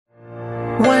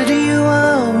Why do you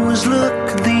always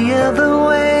look the other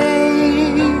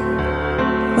way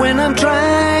when I'm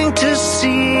trying to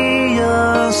see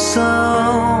your soul?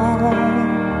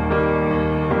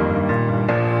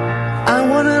 I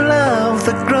want a love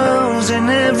that grows in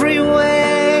every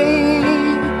way,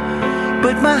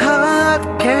 but my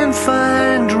heart can't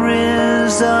find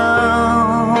resolve.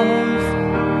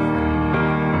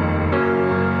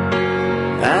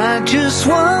 I just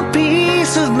want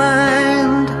peace of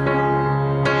mind,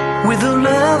 with a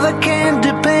love I can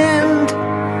depend,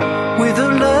 with a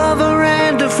lover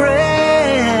and a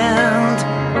friend.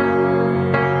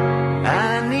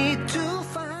 I need to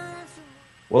find...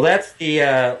 Well, that's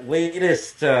the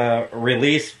latest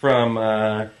release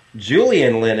from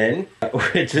Julian Lennon,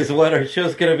 which is what our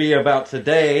show's going to be about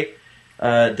today.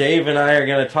 Dave and I are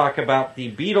going to talk about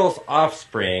the Beatles'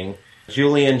 offspring,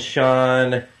 Julian,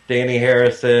 Sean, Dhani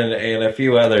Harrison, and a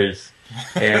few others,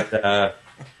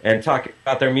 and talk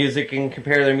about their music and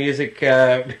compare their music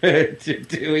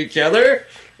to each other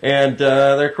and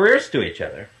their careers to each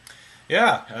other.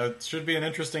 Yeah, it should be an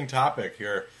interesting topic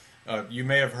here. You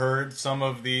may have heard some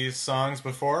of these songs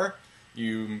before.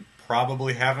 You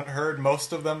probably haven't heard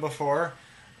most of them before.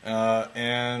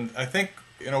 And I think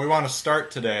we want to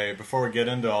start today, before we get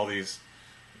into all these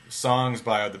songs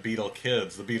by the Beatle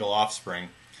kids, the Beatle offspring.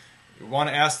 We want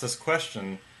to ask this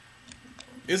question: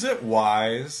 is it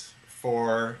wise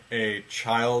for a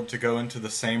child to go into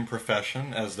the same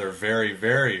profession as their very,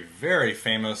 very, very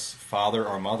famous father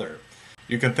or mother?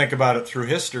 You can think about it through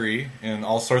history in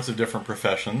all sorts of different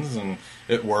professions, and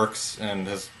it works, and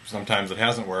sometimes it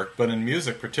hasn't worked. But in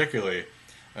music particularly,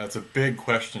 it's a big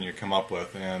question you come up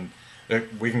with, and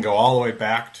we can go all the way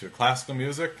back to classical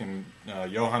music, and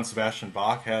Johann Sebastian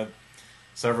Bach had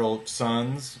several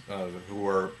sons who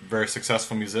were very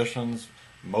successful musicians.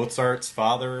 Mozart's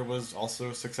father was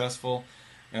also successful.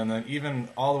 And then even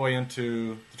all the way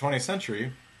into the 20th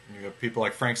century, you have people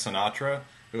like Frank Sinatra,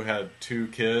 who had 2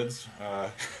 kids.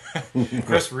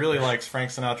 Chris really likes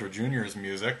Frank Sinatra Jr.'s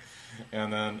music.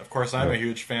 And then, of course, I'm a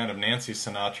huge fan of Nancy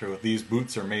Sinatra with These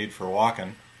Boots Are Made for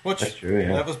Walking, which That's true,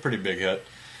 yeah. That was a pretty big hit.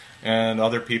 And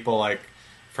other people like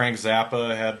Frank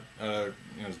Zappa had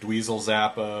Dweezil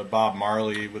Zappa, Bob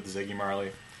Marley with Ziggy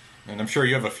Marley. And I'm sure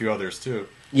you have a few others, too.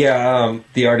 Yeah,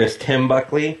 the artist Tim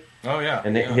Buckley. Oh, yeah.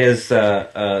 And his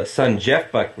son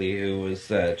Jeff Buckley, who was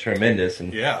tremendous.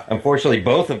 And unfortunately,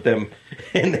 both of them,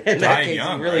 in that case,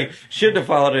 young, really right? should have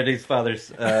followed in his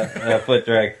father's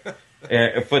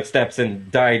footsteps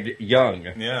and died young.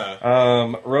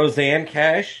 Yeah. Roseanne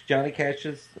Cash, Johnny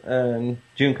Cash's,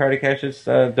 June Carter Cash's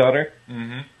daughter.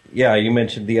 Mm-hmm. Yeah, you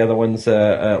mentioned the other ones.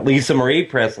 Lisa Marie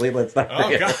Presley, let's not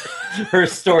forget her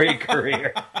storied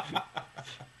career.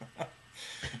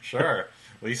 Sure.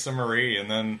 Lisa Marie.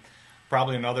 And then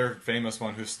probably another famous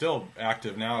one who's still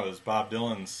active now is Bob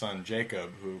Dylan's son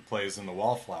Jacob, who plays in the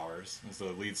Wallflowers. He's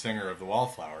the lead singer of the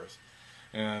Wallflowers.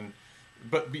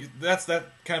 But that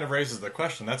kind of raises the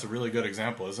question. That's a really good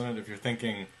example, isn't it? If you're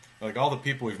thinking, like, all the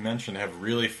people we've mentioned have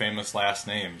really famous last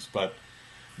names, but,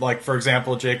 like, for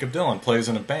example, Jacob Dylan plays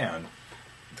in a band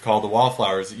called the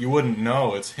Wallflowers. You wouldn't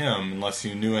know it's him unless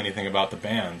you knew anything about the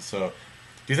band. So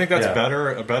do you think that's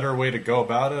a better way to go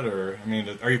about it? Or, I mean,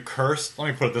 are you cursed? Let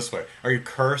me put it this way. Are you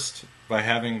cursed by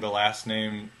having the last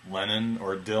name Lennon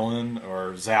or Dylan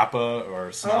or Zappa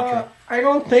or Sinatra? I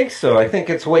don't think so. I think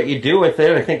it's what you do with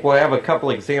it. I think we'll have a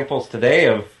couple examples today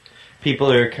of people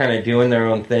who are kind of doing their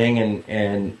own thing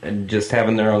and just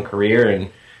having their own career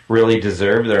and really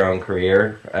deserve their own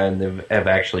career and have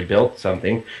actually built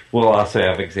something. We'll also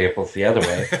have examples the other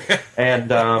way. And,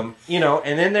 and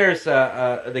then there's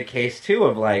the case, too,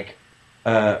 of, like,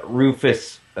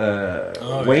 Rufus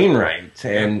Wainwright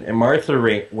and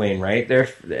Martha Wainwright.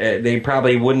 They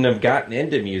probably wouldn't have gotten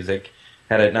into music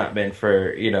had it not been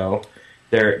for,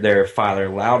 their father,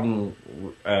 Loudon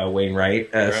Wainwright.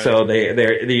 Right. So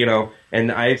they're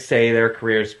and I'd say their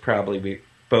careers probably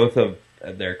both of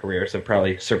their careers have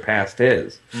probably surpassed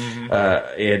his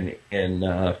in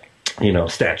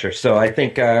stature. So I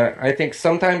think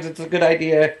sometimes it's a good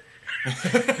idea.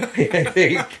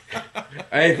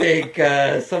 I think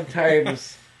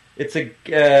sometimes it's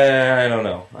I don't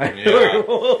know.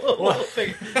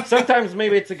 Sometimes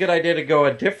maybe it's a good idea to go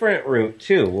a different route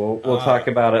too. We'll talk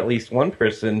about at least one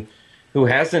person who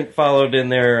hasn't followed in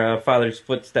their father's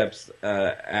footsteps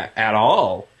at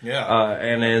all,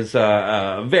 and is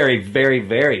very, very,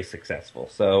 very successful.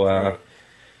 So,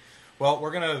 well,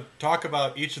 we're going to talk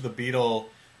about each of the Beatle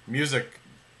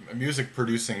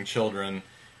music-producing children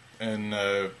in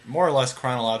more or less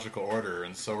chronological order.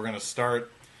 And so we're going to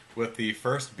start with the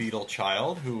first Beatle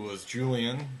child, who was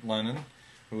Julian Lennon,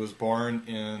 who was born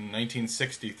in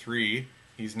 1963.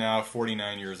 He's now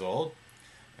 49 years old,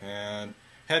 and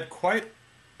had quite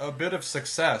a bit of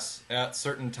success at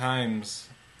certain times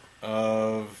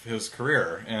of his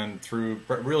career, and through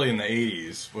really in the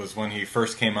 80s was when he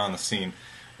first came on the scene.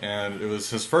 And it was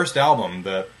his first album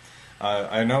that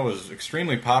I know was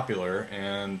extremely popular,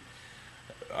 and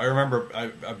I remember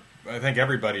I think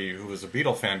everybody who was a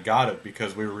Beatle fan got it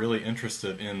because we were really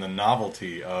interested in the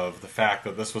novelty of the fact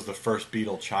that this was the first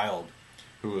Beatle child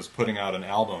who was putting out an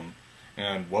album,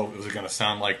 and what was it going to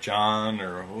sound like John,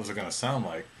 or what was it going to sound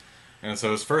like? And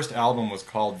so his first album was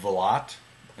called Velat,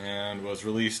 and was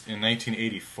released in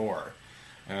 1984.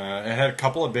 It had a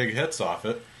couple of big hits off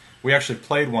it. We actually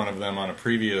played one of them on a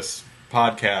previous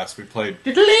podcast. We played...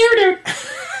 Did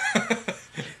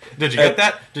you get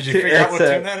that? Did you figure out what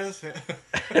tune that is?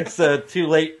 It's Too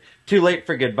Late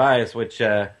for Goodbyes, which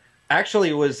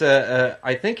actually was,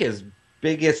 I think, his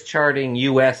biggest charting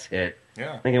U.S. hit.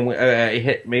 Yeah. I think it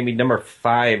hit maybe number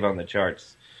 5 on the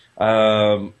charts.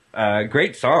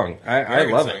 Great song. I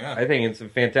love it. Yeah. I think it's a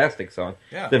fantastic song.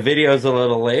 Yeah. The video's a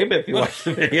little lame if you watch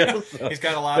the video. So. He's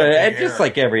got a lot of big just hair.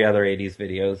 like every other 80s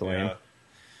video is lame.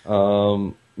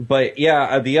 Yeah. But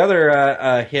yeah, the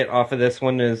other hit off of this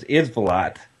one is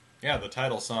Velat. Yeah, the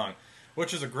title song,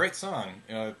 which is a great song.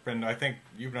 And I think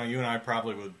you and I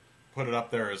probably would put it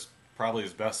up there as probably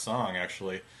his best song,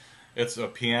 actually. It's a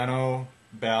piano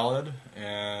ballad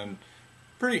and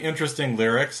pretty interesting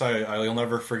lyrics. I'll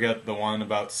never forget the one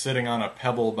about sitting on a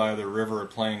pebble by the river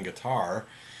playing guitar.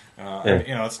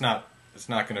 It's not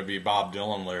going to be Bob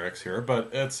Dylan lyrics here,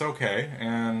 but it's okay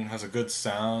and has a good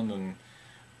sound,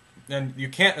 and you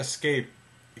can't escape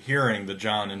hearing the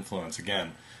John influence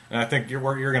again. And I think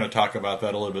you're going to talk about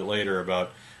that a little bit later,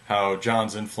 about how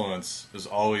John's influence is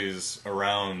always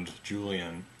around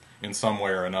Julian in some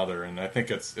way or another, and I think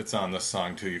it's on this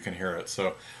song too. You can hear it.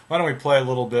 So why don't we play a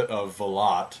little bit of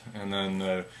Velat and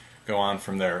then go on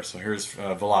from there. So here's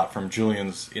Velat from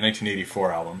Julian's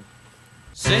 1984 album.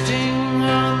 Sitting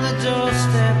on the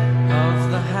doorstep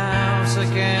of the house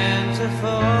again to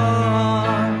fall,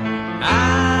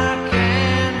 I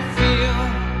can feel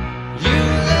you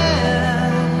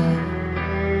there.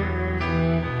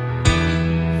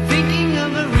 Thinking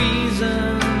of a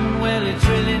reason, well, it's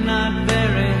really not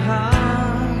very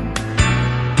hard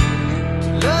to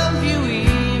love you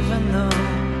even though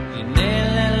you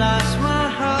nearly lost my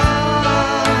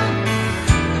heart.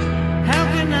 How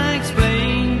can I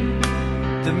explain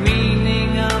the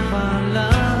meaning of our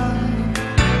love?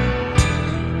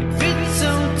 It fits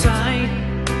so tight,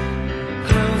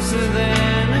 closer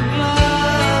than a glove.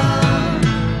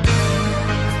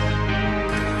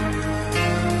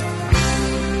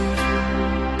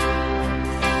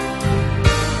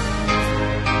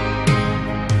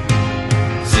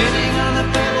 Sitting on a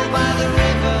pebble by the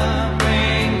river,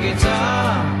 playing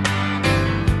guitar.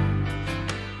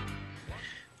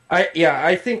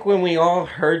 I think when we all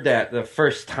heard that the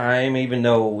first time, even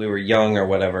though we were young or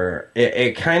whatever,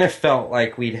 it kind of felt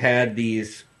like we'd had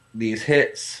these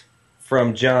hits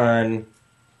from John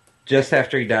just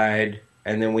after he died,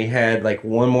 and then we had like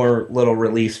one more little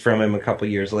release from him a couple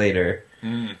years later.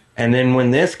 And then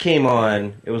when this came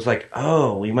on, it was like,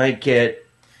 oh, we might get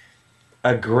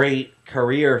a great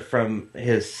career from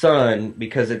his son,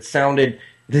 because it sounded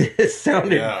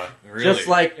Yeah, really. just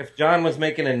like if John was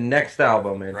making a next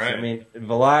album. And Right. I mean,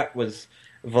 Velat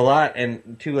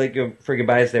and Too Late for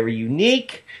Goodbyes, they were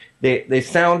unique. They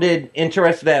sounded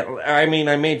interested. I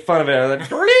made fun of it. I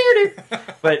was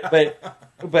like,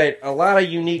 but a lot of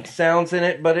unique sounds in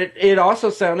it. But it also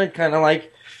sounded kind of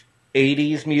like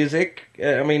 80s music.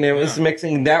 It was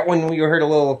mixing that one. We heard a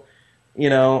little,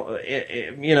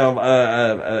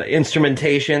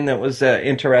 instrumentation that was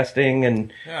interesting,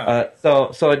 and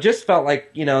so it just felt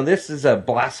like this is a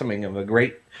blossoming of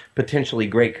a potentially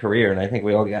great career, and I think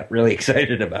we all got really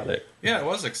excited about it. Yeah, it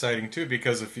was exciting too,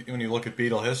 because when you look at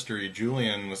Beatle history,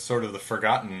 Julian was sort of the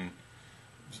forgotten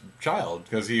child,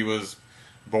 because he was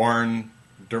born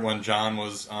when John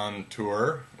was on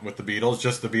tour with the Beatles.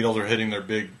 Just the Beatles were hitting their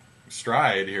big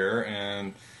stride here,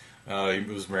 and he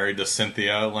was married to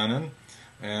Cynthia Lennon,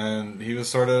 and he was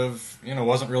sort of,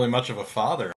 wasn't really much of a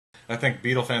father. I think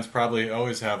Beatle fans probably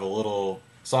always have a little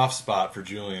soft spot for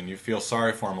Julian. You feel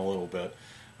sorry for him a little bit.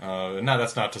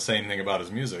 That's not to say anything about his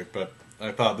music, but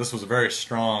I thought this was a very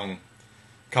strong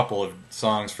couple of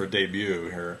songs for debut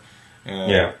here.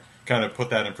 And kind of put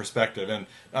that in perspective. And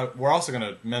we're also going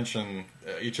to mention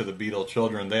each of the Beatle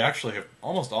children. They actually have,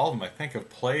 almost all of them, I think, have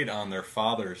played on their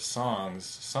father's songs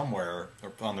somewhere,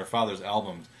 or on their father's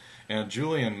albums. And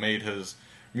Julian made his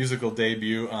musical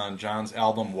debut on John's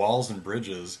album Walls and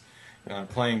Bridges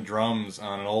playing drums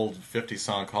on an old 50s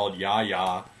song called Ya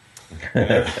Ya.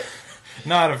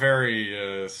 Not a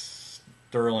very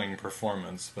sterling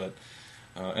performance, but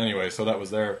anyway, so that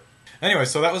was there. Anyway,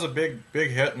 so that was a big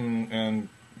hit, and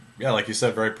yeah, like you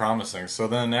said, very promising. So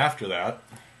then after that...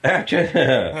 After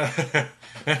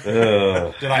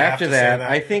After that,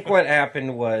 I think what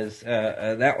happened was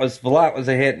that was Velat was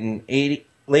a hit in late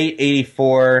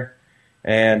 '84,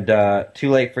 and Too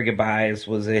Late for Goodbyes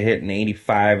was a hit in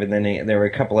 '85, and then there were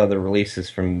a couple other releases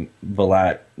from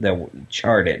Velat that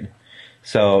charted.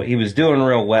 So he was doing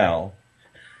real well,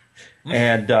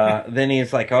 and then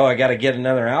he's like, "Oh, I got to get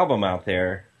another album out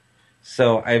there."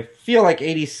 So I feel like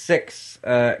 '86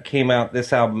 came out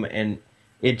this album, and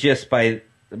it just by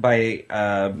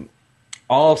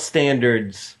all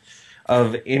standards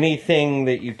of anything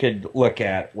that you could look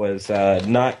at was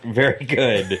not very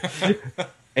good,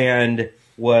 and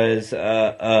was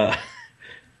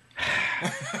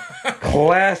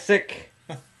classic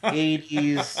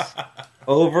 80s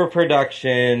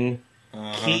overproduction,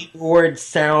 keyboard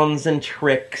sounds and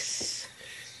tricks.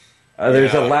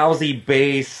 There's a lousy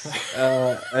bass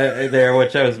there,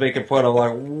 which I was making fun of,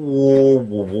 like, whoa,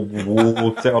 whoa, whoa,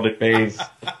 whoa, sounded bass.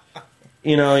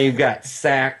 You know, you've got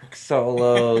sax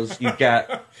solos, you've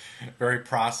got very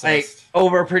processed, like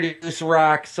overproduced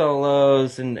rock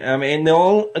solos, and I mean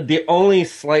the only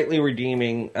slightly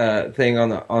redeeming thing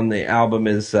on the album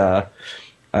is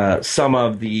some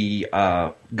of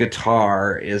the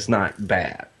guitar is not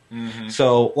bad. Mm-hmm.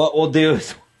 So what we'll do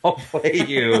is I'll play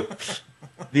you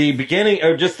the beginning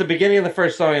of the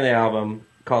first song of the album,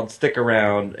 called "Stick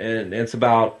Around," and it's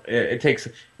about. It takes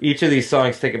each of these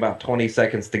songs take about 20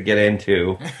 seconds to get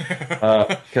into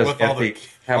because they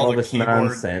have all this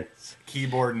nonsense,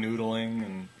 keyboard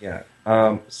noodling,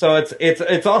 and So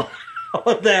it's all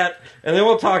of that, and then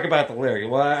we'll talk about the lyric.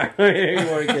 Well, I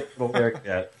don't want to get to the lyric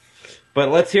yet, but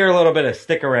let's hear a little bit of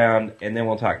 "Stick Around," and then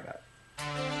we'll talk about it.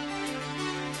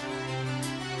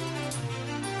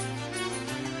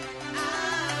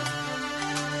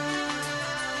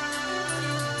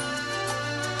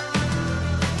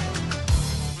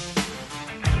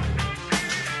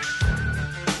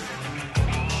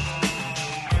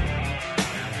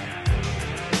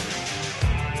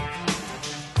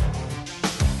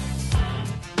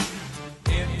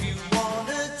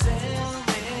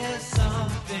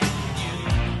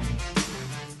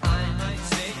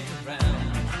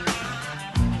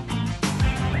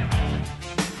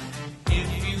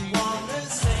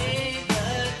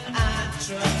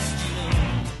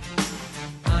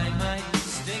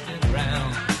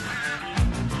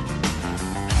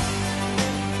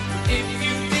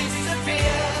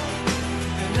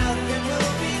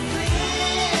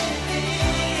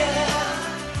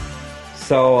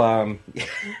 So,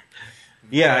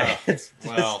 it's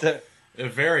just a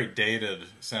very dated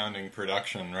sounding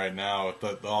production right now with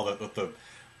the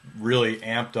really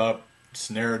amped up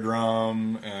snare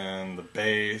drum and the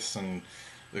bass and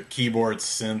the keyboard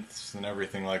synths and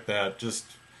everything like that. Just,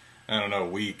 I don't know,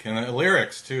 weak. And the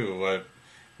lyrics too,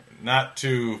 not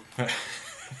too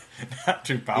not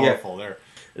too powerful there.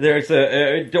 There's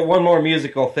one more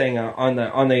musical thing on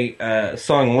the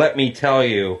song "Let Me Tell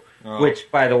You." Oh. Which,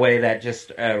 by the way, that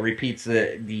just repeats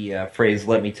the phrase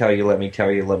 "Let me tell you, let me tell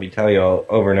you, let me tell you"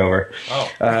 over and over.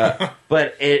 Oh.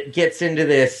 But it gets into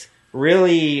this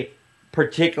really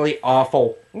particularly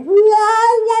awful wah,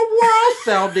 wah, wah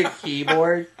sounding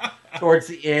keyboard towards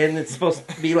the end. It's supposed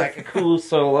to be like a cool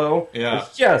solo. Yeah.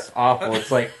 It's just awful.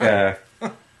 It's like,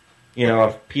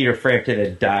 if Peter Frampton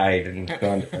had died and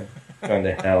gone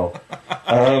to hell.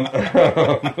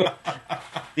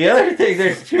 The other thing,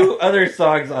 there's two other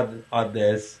songs on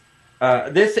this.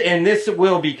 This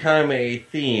will become a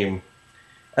theme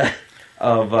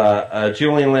of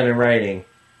Julian Lennon writing.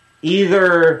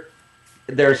 Either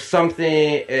there's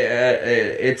something,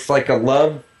 it's like a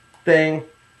love thing,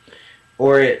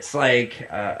 or it's like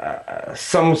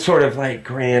some sort of like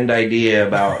grand idea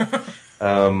about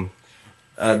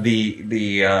the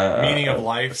meaning of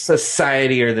life,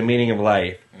 society, or the meaning of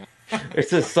life.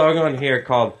 There's a song on here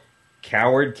called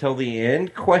 "Coward Till the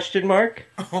End?" ?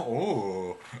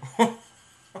 Oh.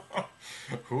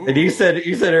 And you said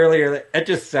earlier that it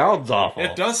just sounds awful.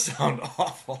 It does sound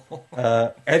awful.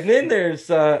 And then there's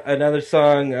another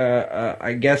song.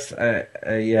 I guess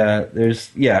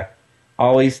there's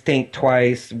 "Always Think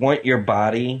Twice," "Want Your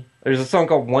Body." There's a song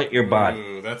called "Want Your Body."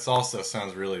 Ooh, that also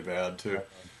sounds really bad too.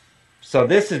 So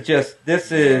this is.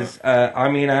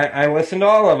 I listened to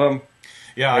all of them.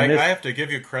 Yeah, I have to give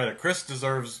you credit. Chris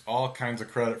deserves all kinds of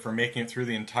credit for making it through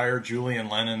the entire Julian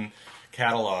Lennon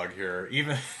catalog here,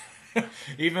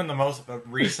 even the most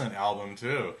recent album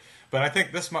too. But I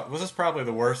think was this probably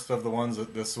the worst of the ones.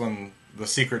 This one, The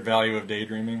Secret Value of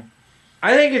Daydreaming.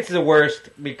 I think it's the worst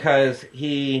because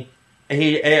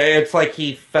it's like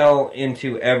he fell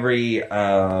into every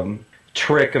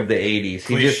trick of the 80s.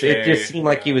 It just seemed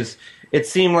like he was. It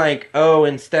seemed like,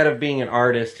 instead of being an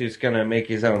artist who's going to make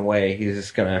his own way, he's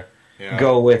just going to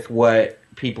go with what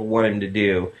people want him to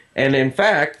do. And in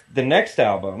fact, the next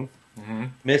album,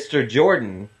 Mr.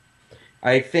 Jordan,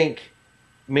 I think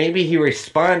maybe he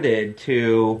responded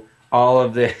to all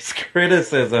of this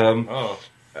criticism.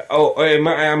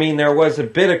 I mean, there was a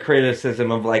bit of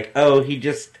criticism of like,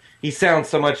 he sounds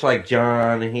so much like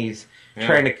John, and he's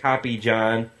trying to copy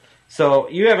John. So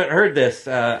you haven't heard this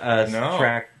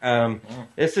track.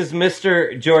 This is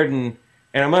Mr. Jordan,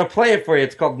 and I'm going to play it for you.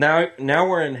 It's called Now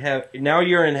You're in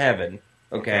Heaven.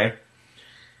 Okay.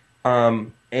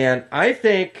 And I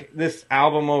think this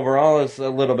album overall is a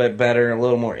little bit better, a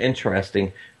little more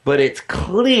interesting, but it's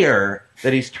clear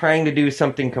that he's trying to do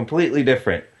something completely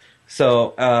different.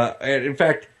 So, in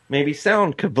fact, maybe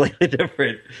sound completely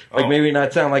different. Like maybe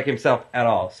not sound like himself at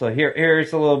all. So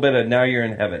here's a little bit of Now You're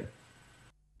in Heaven.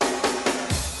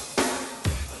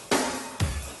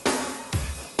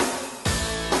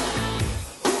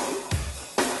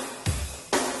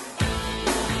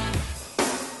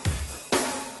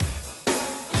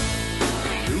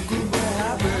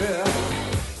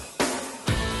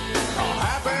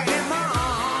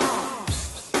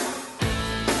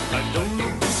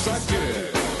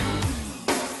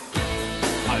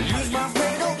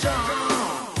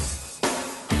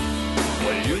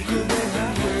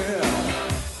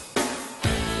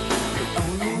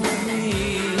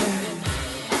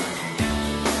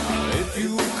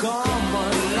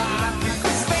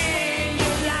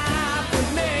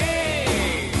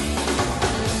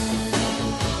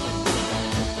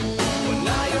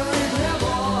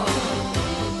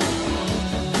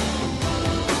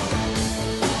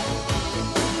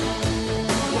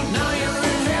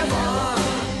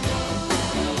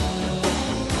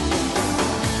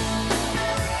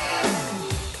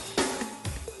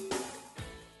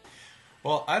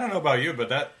 Well, I don't know about you, but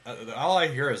that all I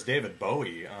hear is David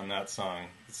Bowie on that song.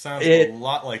 It sounds a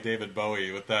lot like David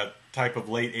Bowie with that type of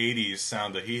late 80s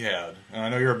sound that he had. And I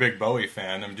know you're a big Bowie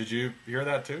fan. Did you hear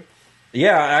that too?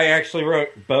 Yeah, I actually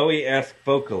wrote Bowie-esque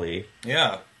vocally.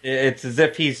 Yeah. It's as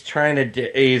if he's trying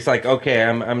to he's like, okay,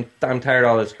 I'm tired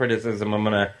of all this criticism. I'm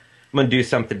going to do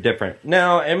something different.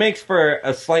 Now, it makes for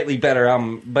a slightly better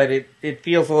album, but it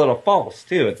feels a little false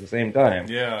too at the same time.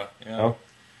 Yeah, yeah. You know?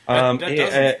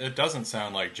 It doesn't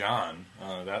sound like John,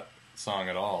 that song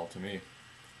at all, to me.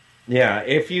 Yeah,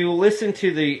 if you listen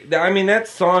to that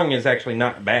song is actually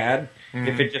not bad. Mm-hmm.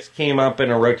 If it just came up in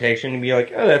a rotation, you'd be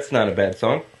like, oh, that's not a bad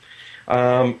song.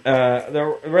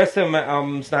 The rest of the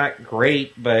album's not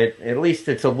great, but at least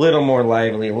it's a little more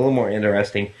lively, a little more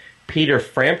interesting. Peter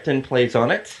Frampton plays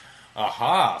on it.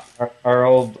 Aha! Our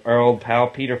old pal,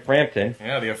 Peter Frampton.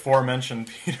 Yeah, the aforementioned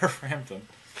Peter Frampton.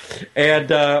 And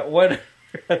one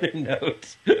other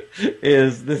note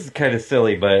is, this is kind of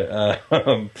silly, but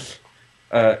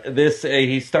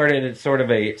he started sort of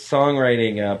a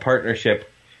songwriting partnership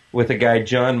with a guy,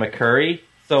 John McCurry.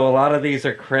 So a lot of these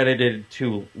are credited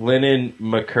to Lennon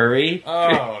McCurry.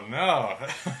 Oh, no.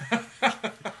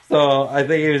 So I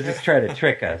think he was just trying to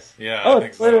trick us. Yeah, I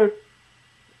think so.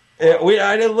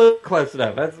 I didn't look close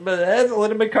enough. That's a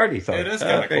Lennon McCartney song. It is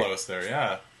kind of close there,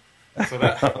 yeah. So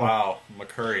wow,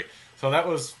 McCurry. So that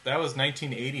was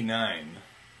 1989.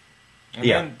 And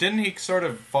then didn't he sort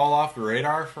of fall off the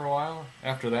radar for a while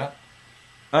after that?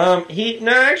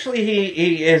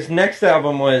 His next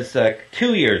album was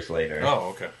 2 years later.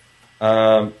 Oh, okay.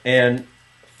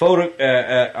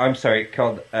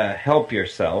 Called Help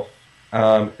Yourself.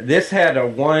 This had a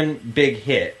one big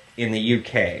hit in the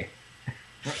UK.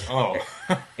 Oh.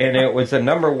 And it was a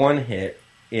number one hit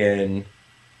in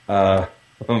I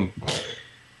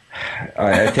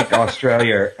think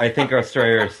Australia. I think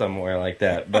Australia or somewhere like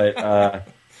that. But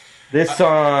this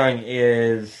song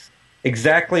is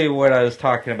exactly what I was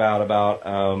talking about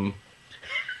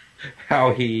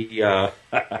how he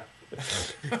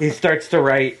he starts to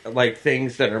write like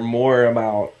things that are more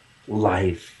about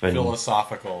life and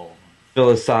philosophical,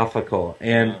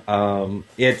 and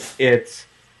it's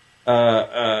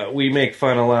we make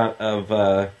fun a lot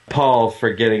of Paul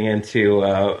for getting into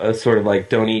a sort of like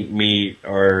don't eat meat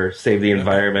or save the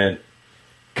environment,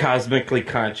 cosmically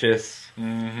conscious.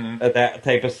 Mm-hmm. That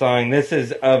type of song. This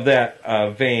is of that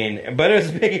vein, but it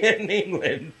was big in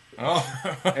England. Oh.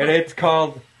 And it's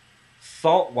called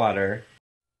Saltwater.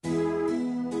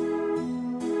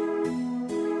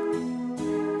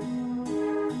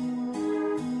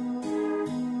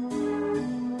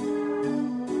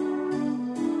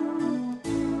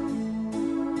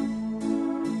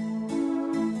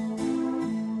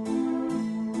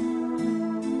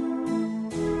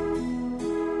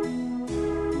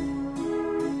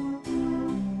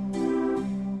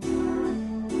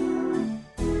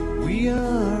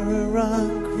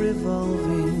 rock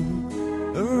revolving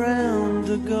around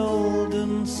a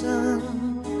golden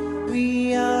sun.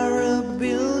 We are a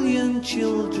billion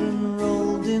children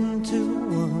rolled into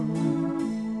one.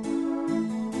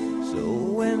 So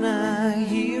when I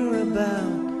hear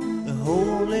about the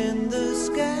hole in the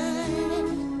sky,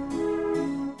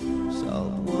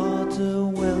 salt water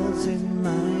wells in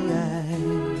my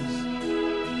eyes.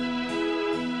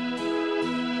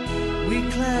 We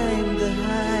climb the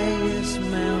highest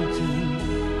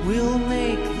mountain, we'll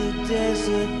make the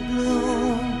desert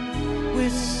bloom. We're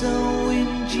so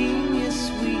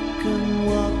ingenious we can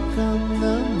walk on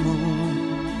the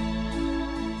moon.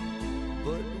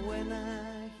 But when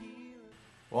I hear...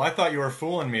 Well, I thought you were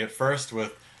fooling me at first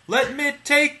with "Let me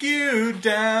take you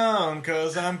down,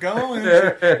 'cause I'm going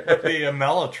to," with the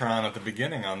mellotron at the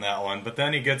beginning on that one. But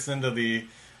then he gets into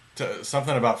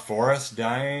something about forests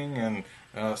dying and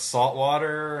salt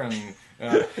water and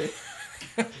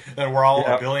and we're all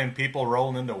a billion people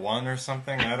rolling into one or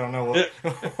something. I don't know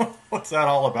what's that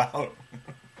all about.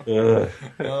 I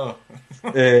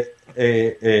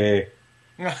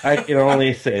can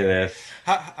only say this.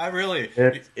 I really...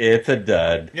 It's a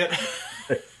dud. Yeah.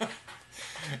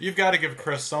 You've got to give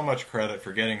Chris so much credit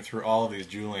for getting through all of these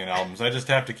Julian albums. I just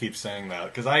have to keep saying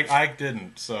that, because I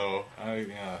didn't, so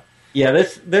Yeah,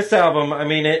 this album, I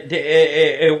mean,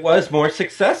 it was more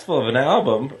successful of an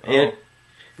album. Oh.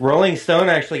 Rolling Stone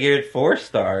actually gave it 4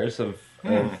 stars of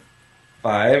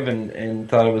 5 and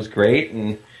thought it was great,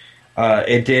 and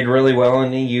it did really well in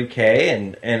the UK,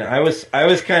 and I was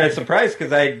kind of surprised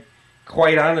because I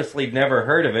quite honestly never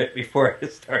heard of it before I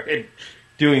started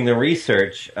doing the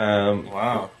research.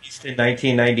 Wow. Released in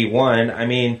 1991. I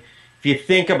mean, if you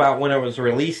think about when it was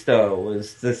released, though, it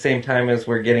was the same time as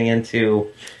we're getting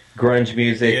into grunge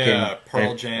music. Yeah,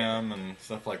 Pearl Jam and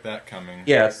stuff like that coming.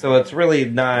 Yeah, so it's really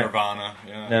not... Nirvana,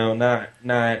 yeah. No, not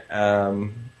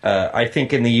I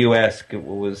think in the U.S. it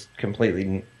was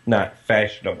completely not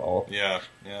fashionable. Yeah.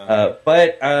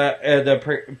 But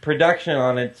the production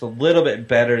on it's a little bit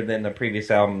better than the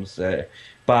previous albums.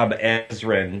 Bob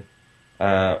Ezrin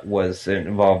was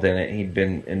involved in it. He'd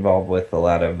been involved with a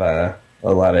lot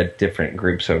of different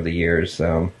groups over the years.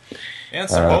 And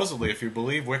supposedly, if you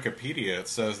believe Wikipedia, it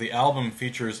says the album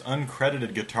features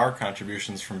uncredited guitar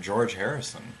contributions from George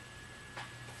Harrison.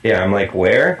 Yeah, I'm like,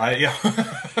 where? Yeah,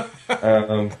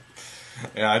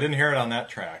 I didn't hear it on that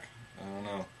track. I don't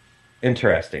know.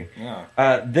 Interesting.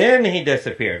 Yeah. Then he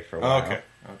disappeared for a while.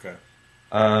 Okay.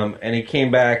 And he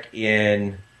came back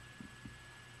in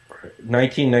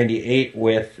 1998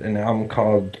 with an album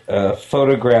called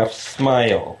Photograph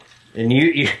Smile. And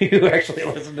you actually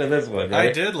listened to this one, right?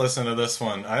 I did listen to this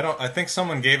one. I think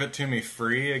someone gave it to me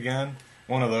free again.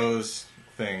 One of those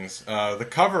things. The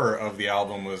cover of the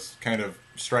album was kind of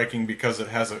striking because it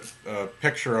has a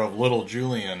picture of little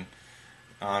Julian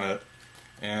on it.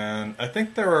 And I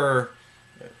think there were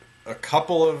a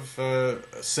couple of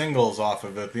singles off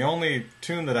of it. The only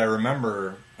tune that I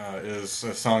remember is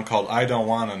a song called I Don't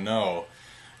Wanna Know,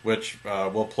 which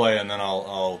we'll play, and then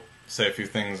I'll say a few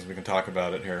things and we can talk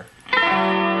about it here.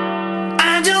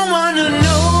 I don't wanna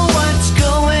know what's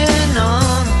going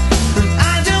on.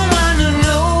 I don't wanna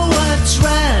know what's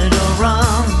right or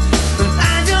wrong.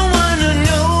 I don't wanna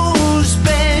know whose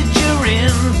bed you're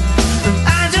in.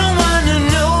 I don't wanna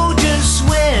know just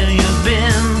where you've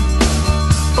been.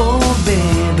 Oh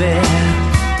baby,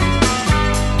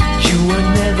 you were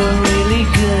never really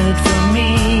good for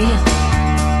me.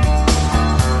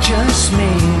 Just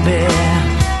maybe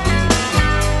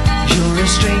you're a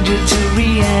stranger to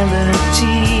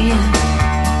reality.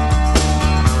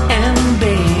 And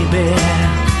baby,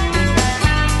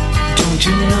 don't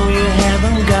you know you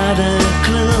haven't got a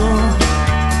clue?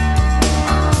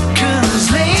 'Cause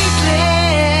lately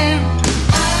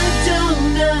I don't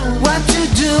know what to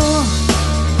do.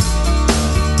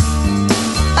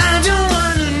 I don't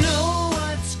wanna know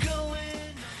what's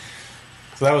going on.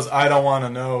 So that was I Don't Wanna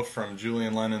Know from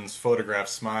Julian Lennon's Photograph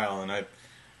Smile, and I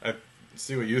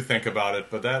see what you think about it,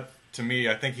 but that, to me,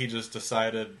 I think he just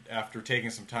decided after taking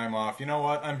some time off, you know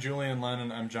what, I'm Julian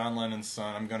Lennon, I'm John Lennon's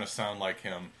son, I'm going to sound like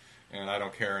him, and I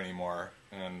don't care anymore.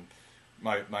 And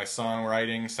my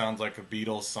songwriting sounds like a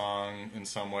Beatles song in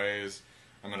some ways.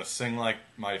 I'm going to sing like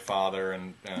my father,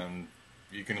 and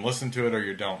you can listen to it or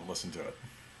you don't listen to it.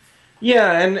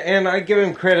 Yeah, and I give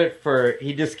him credit for,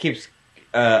 he just keeps,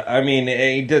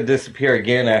 he did disappear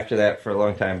again after that for a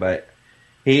long time, but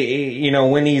he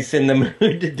when he's in the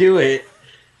mood to do it,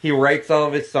 he writes all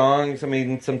of his songs. I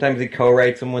mean, sometimes he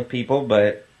co-writes them with people,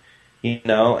 but, and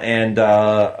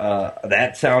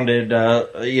that sounded,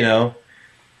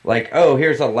 like, oh,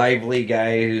 here's a lively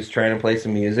guy who's trying to play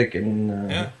some music,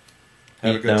 and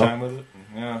Have a good time with it.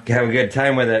 Yeah. Have a good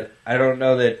time with it. I don't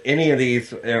know that any of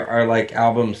these are like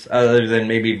albums other than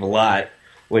maybe Vlad,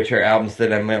 which are albums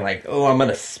that I'm like, oh, I'm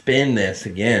gonna spin this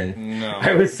again. No.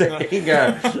 I was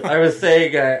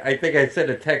saying, I think I sent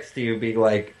a text to you being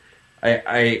like,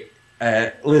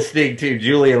 listening to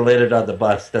Julian Lennon on the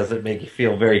bus doesn't make you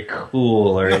feel very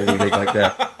cool or anything like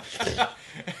that.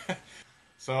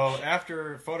 So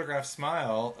after Photograph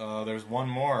Smile, there's one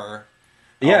more.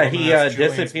 Yeah, he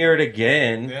disappeared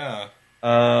again. Yeah.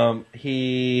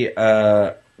 He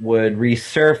would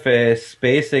resurface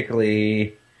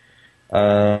basically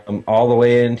all the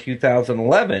way in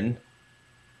 2011.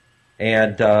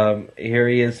 And here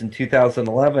he is in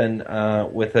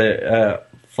 2011 with a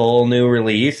full new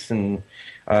release. And,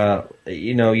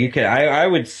 you can. I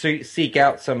would seek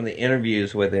out some of the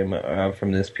interviews with him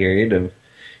from this period.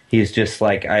 He's just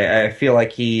like, I feel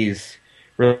like he's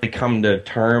really come to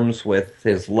terms with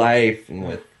his life and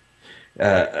with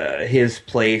his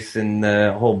place in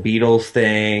the whole Beatles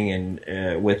thing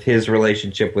and with his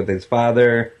relationship with his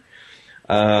father.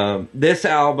 This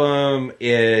album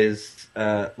is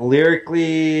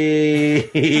lyrically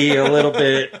a little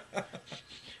bit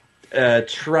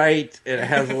trite. It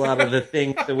has a lot of the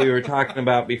things that we were talking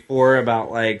about before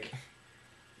about like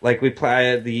we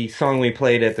played the song we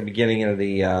played at the beginning of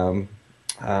the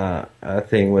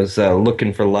thing was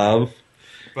 "Looking for Love."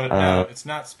 But it's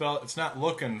not spelled. It's not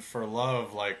 "looking for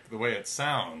love" like the way it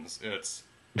sounds. It's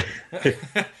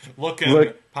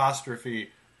apostrophe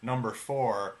number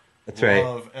 4. That's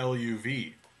love, right.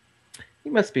 LUV.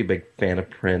 You must be a big fan of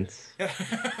Prince.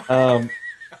 And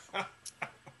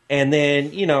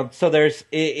then so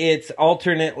it's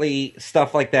alternately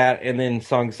stuff like that, and then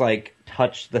songs like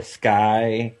 "Touch the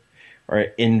Sky" or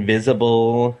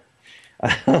 "Invisible,"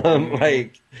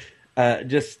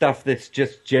 just stuff that's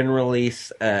just generally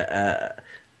a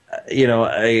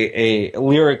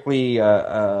lyrically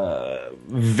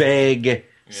vague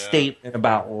statement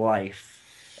about life.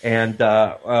 And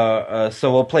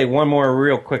so we'll play one more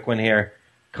real quick one here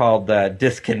called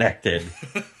 "Disconnected,"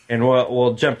 and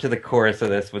we'll jump to the chorus of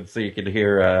this one so you can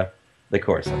hear the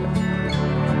chorus of it.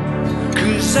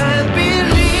 'Cause I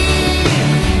believe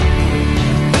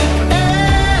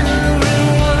that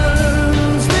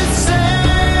everyone's the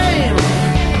same.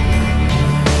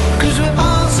 'Cause we're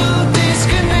all so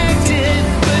disconnected,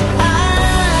 but I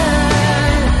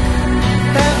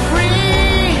have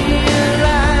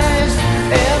realized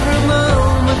every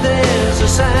moment there's a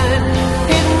sign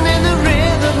hidden in the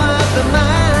rhythm of the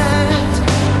mind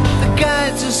that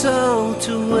guides us all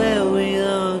to where we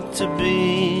ought to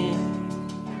be.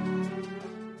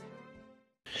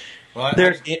 Well,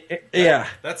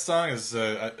 that song is.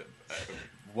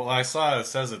 Well, I saw it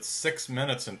says it's 6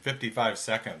 minutes and 55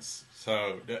 seconds.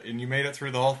 So, and you made it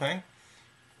through the whole thing?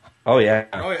 Oh yeah.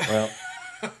 Oh yeah. Well,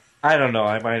 I don't know.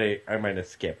 I might have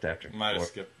skipped after. Might have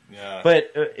skipped. Yeah.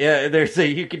 But there's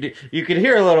you could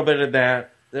hear a little bit of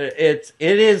that. It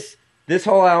is this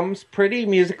whole album's pretty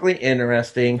musically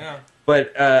interesting. Yeah.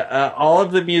 But all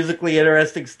of the musically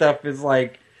interesting stuff is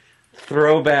like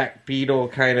throwback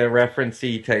Beatle kind of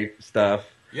referencey type stuff.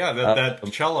 Yeah, that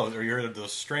cello, or you heard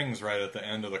those strings right at the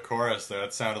end of the chorus.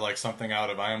 That sounded like something out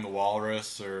of "I Am the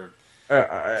Walrus" or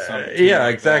yeah,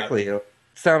 like exactly. That. It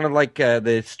sounded like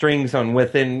the strings on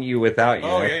 "Within You, Without You."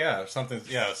 Oh yeah, something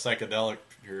psychedelic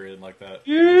period like that.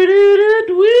 Yeah.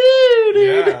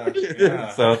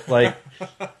 So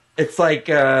it's like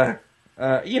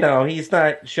he's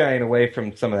not shying away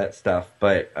from some of that stuff,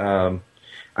 but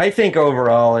I think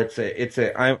overall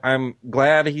I'm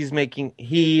glad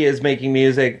he is making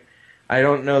music. I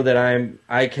don't know that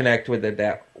I connect with it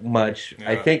that much.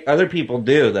 Yeah. I think other people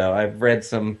do though. I've read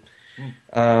some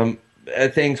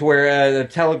things where the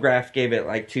Telegraph gave it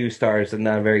like 2 stars and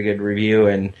not a very good review,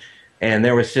 and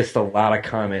there was just a lot of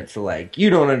comments like, "You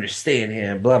don't understand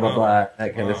him," blah blah blah,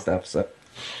 that kind of stuff. So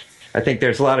I think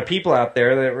there's a lot of people out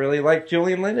there that really like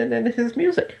Julian Lennon and his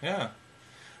music. Yeah.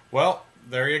 Well,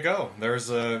 there you go.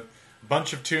 There's a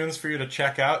bunch of tunes for you to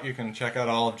check out. You can check out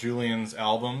all of Julian's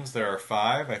albums. There are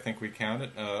 5, I think we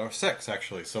counted, or 6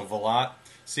 actually. So Velat,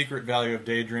 Secret Value of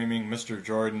Daydreaming, Mr.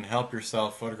 Jordan, Help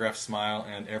Yourself, Photograph Smile,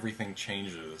 and Everything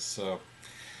Changes. So,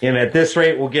 and at this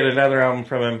rate, we'll get another album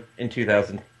from him in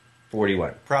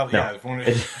 2041. Probably, no.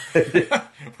 Yeah.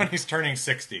 When he's turning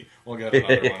 60, we'll get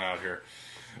another one out here.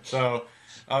 So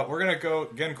we're going to go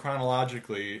again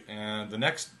chronologically, and the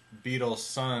next Beatles'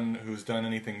 son who's done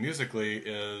anything musically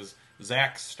is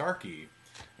Zak Starkey.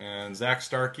 And Zak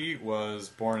Starkey was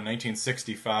born in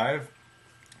 1965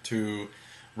 to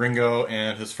Ringo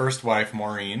and his first wife,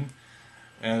 Maureen.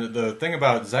 And the thing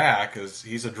about Zak is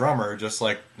he's a drummer, just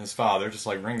like his father, just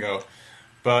like Ringo.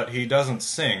 but he doesn't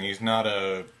sing. He's not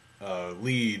a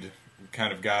lead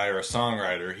kind of guy or a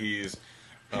songwriter. He's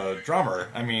a drummer.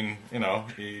 I mean, you know,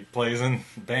 he plays in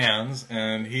bands,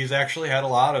 and he's actually had a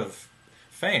lot of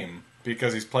fame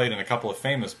because he's played in a couple of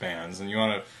famous bands. And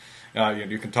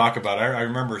you can talk about it. I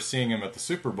remember seeing him at the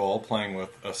Super Bowl playing with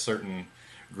a certain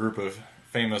group of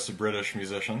famous British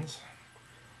musicians.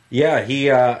 Yeah, he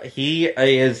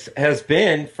has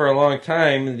been for a long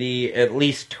time the at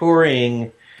least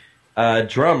touring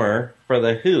drummer for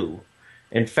the Who.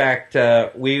 In fact,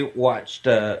 we watched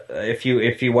if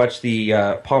you watch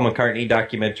the Paul McCartney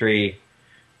documentary,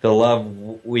 "The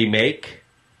Love We Make,"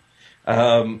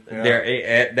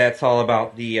 that's all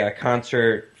about the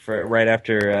concert for right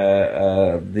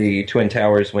after the Twin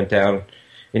Towers went down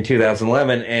in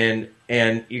 2011,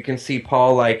 and you can see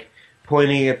Paul like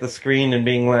pointing at the screen and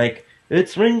being like,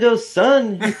 "It's Ringo's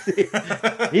son.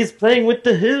 He's playing with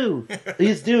the Who.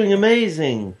 He's doing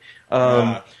amazing."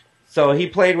 So he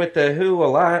played with the Who a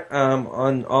lot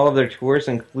on all of their tours,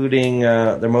 including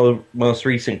their most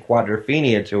recent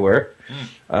Quadrophenia tour.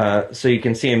 So you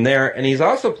can see him there. And he's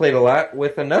also played a lot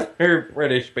with another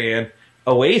British band,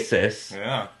 Oasis,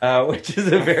 which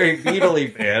is a very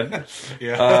Beatle-y band.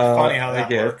 Yeah, funny how that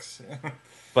works.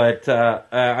 But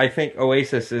I think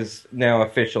Oasis is now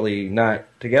officially not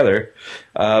together.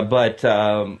 He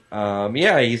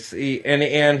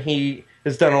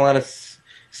has done a lot of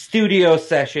studio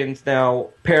sessions now.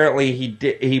 Apparently,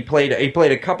 he played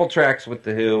a couple tracks with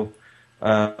the Who,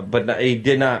 but he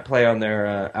did not play on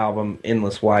their album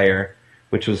Endless Wire,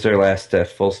 which was their last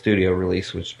full studio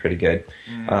release, which is pretty good.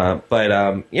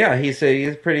 He's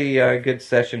a pretty good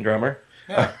session drummer.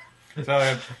 Yeah.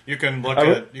 So you can look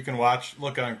on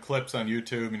clips on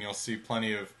YouTube, and you'll see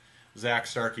plenty of Zak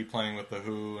Starkey playing with the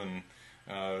Who and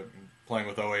playing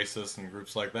with Oasis and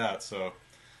groups like that. So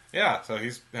so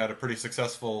he's had a pretty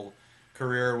successful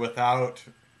career without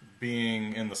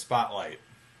being in the spotlight.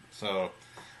 So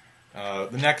the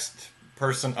next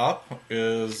person up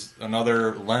is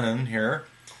another Lennon here,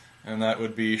 and that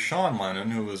would be Sean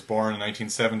Lennon, who was born in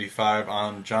 1975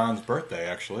 on John's birthday,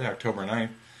 actually, October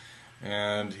 9th.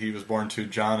 And he was born to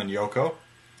John and Yoko.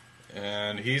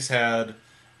 And he's had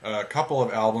a couple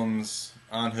of albums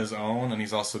on his own, and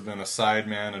he's also been a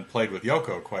sideman and played with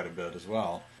Yoko quite a bit as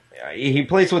well. He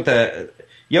plays with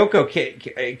Yoko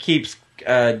keeps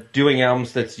doing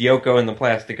albums that's Yoko and the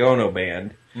Plastic Ono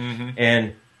Band. Mm-hmm.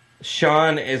 And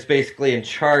Sean is basically in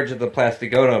charge of the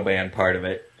Plastic Ono Band part of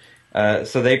it.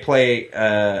 So they play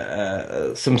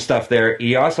some stuff there.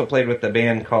 He also played with the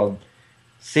band called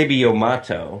Sibio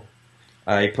Mato.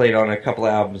 He played on a couple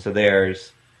of albums of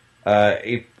theirs.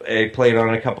 He played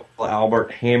on a couple of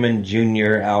Albert Hammond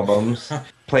Jr. albums.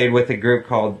 Played with a group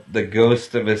called The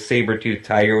Ghost of a Saber-Toothed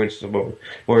Tiger, which is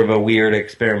more of a weird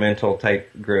experimental type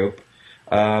group.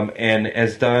 And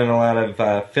has done a lot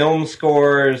of film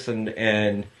scores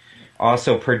and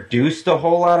also produced a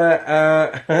whole lot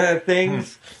of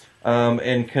things.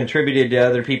 And contributed to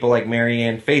other people like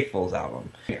Marianne Faithfull's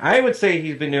album. I would say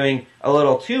he's been doing a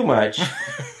little too much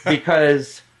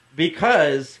because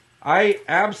I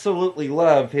absolutely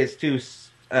love his two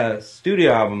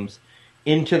studio albums,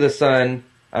 Into the Sun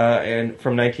and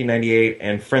from 1998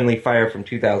 and Friendly Fire from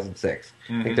 2006.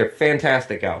 I think they're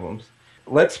fantastic albums.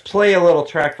 Let's play a little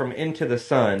track from Into the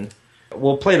Sun.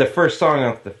 We'll play the first song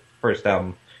off the first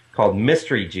album called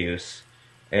Mystery Juice,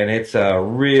 and it's a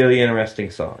really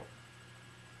interesting song.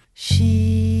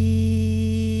 She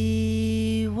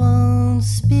won't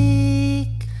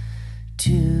speak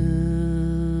to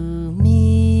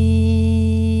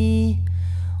me,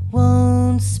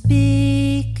 won't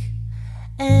speak,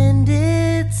 and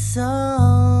it's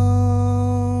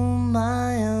all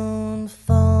my own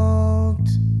fault.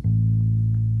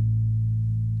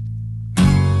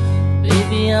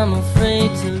 Baby, I'm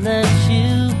afraid to let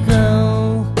you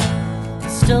go.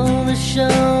 Stole the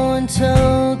show and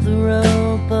told the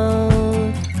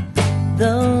rowboat.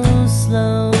 Those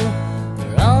slow,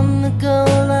 we're on the go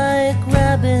like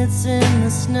rabbits in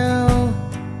the snow.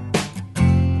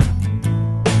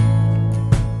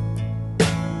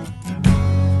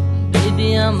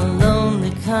 Baby, I'm a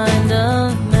lonely kind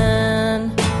of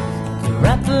man, a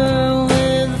rapper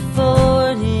with a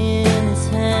 40 in his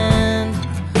hand.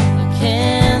 I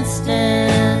can't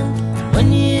stand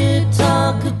when you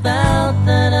talk about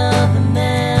that other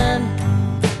man.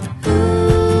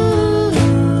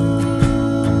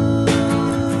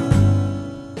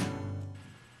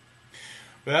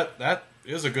 That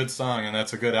is a good song, and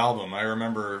that's a good album. I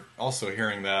remember also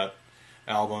hearing that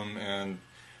album and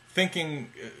thinking,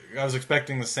 I was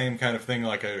expecting the same kind of thing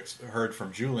like I heard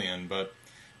from Julian, but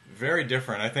very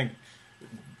different. I think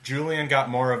Julian got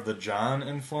more of the John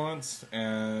influence,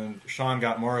 and Sean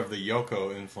got more of the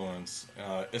Yoko influence.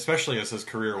 Especially as his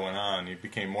career went on, he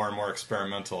became more and more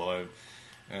experimental.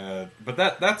 But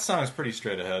that song is pretty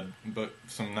straight ahead, but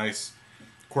some nice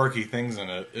quirky things in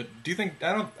it. Do you think?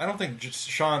 I don't think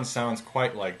Sean sounds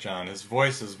quite like John. His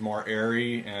voice is more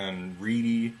airy and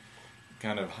reedy,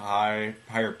 kind of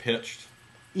higher pitched.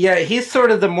 Yeah, he's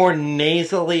sort of the more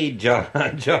nasally John.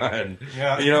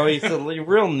 Yeah. You know, he's a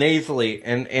real nasally,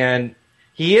 and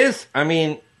he is. I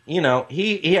mean, you know,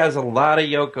 he has a lot of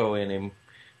Yoko in him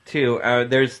too.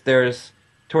 There's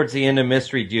towards the end of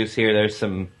Mystery Juice here. There's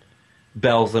some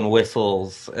bells and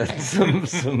whistles and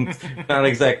some not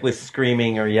exactly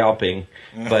screaming or yelping,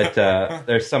 but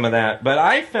there's some of that. But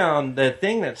I found the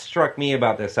thing that struck me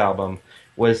about this album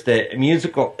was the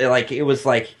musical. Like it was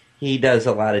like. He does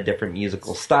a lot of different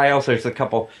musical styles. There's a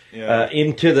couple.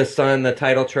 Into the Sun, the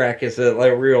title track, is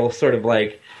a real sort of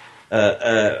like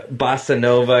bossa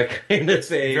nova kind of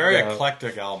thing. Very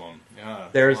eclectic album. Yeah.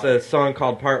 There's a song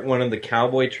called Part 1 of the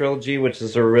Cowboy Trilogy, which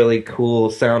is a really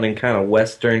cool sounding kind of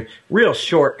western, real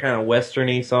short kind of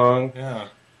westerny song. Yeah.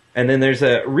 And then there's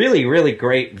a really, really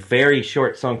great, very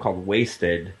short song called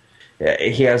Wasted.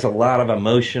 He has a lot of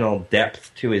emotional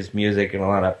depth to his music and a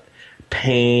lot of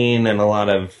pain and a lot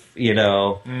of, you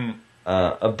know,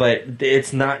 but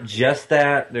it's not just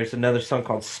that. There's another song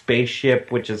called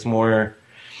Spaceship, which is more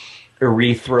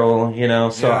ethereal, you know.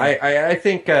 So yeah. I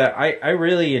think I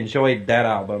really enjoyed that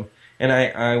album, and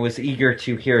I was eager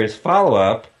to hear his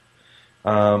follow-up,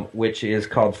 which is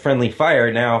called Friendly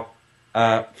Fire. Now,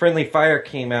 Friendly Fire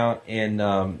came out in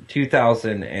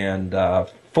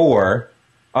 2004.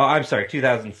 Oh, I'm sorry,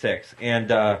 2006,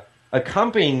 and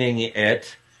accompanying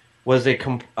it was a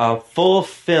full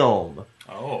film,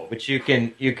 which you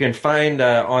can find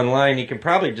online. You can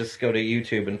probably just go to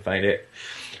YouTube and find it.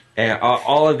 And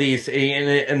all of these,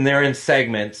 and they're in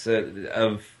segments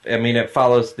of. I mean, it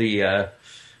follows the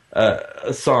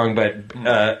song, but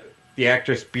the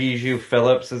actress Bijou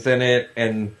Phillips is in it,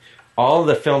 and all of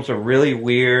the films are really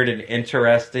weird and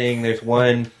interesting. There's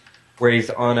one where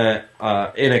he's on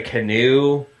in a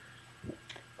canoe.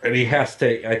 And he has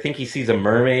to, I think he sees a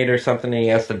mermaid or something, and he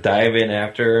has to dive in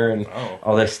after her, and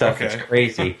all this stuff. It's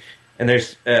crazy. And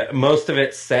there's, most of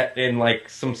it set in, like,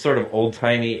 some sort of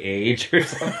old-timey age or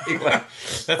something.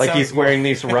 Like he's wearing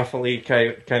these ruffly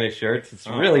kind of shirts. It's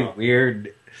really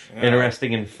weird,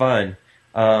 interesting, and fun.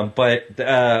 But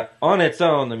on its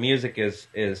own, the music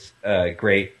is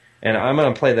great. And I'm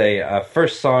going to play the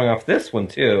first song off this one,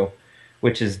 too,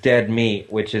 which is Dead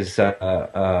Meat, which is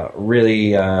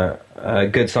really a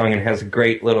good song and has a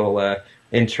great little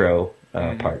intro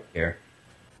part here.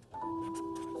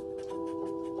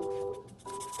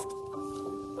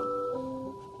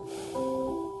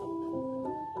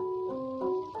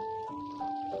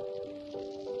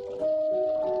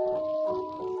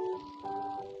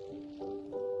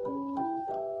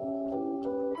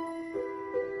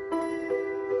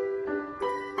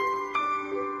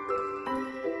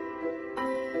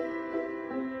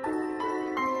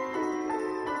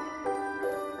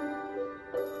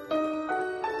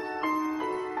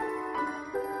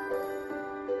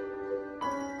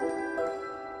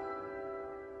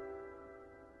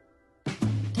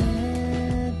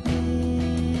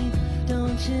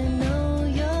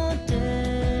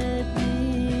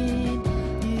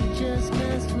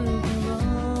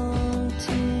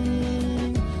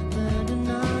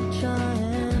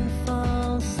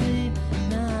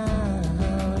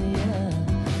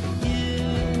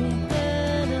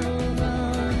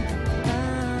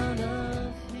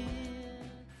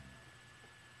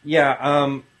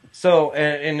 Yeah, so,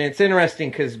 and it's interesting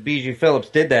because Bijou Phillips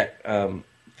did that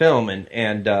film,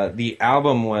 and the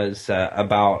album was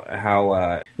about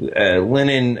how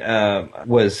Lennon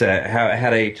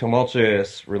had a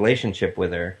tumultuous relationship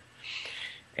with her,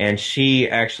 and she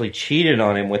actually cheated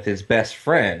on him with his best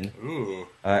friend,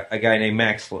 a guy named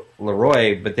Max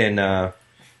Leroy, but then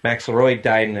Max Leroy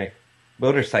died in a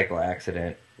motorcycle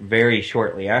accident very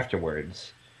shortly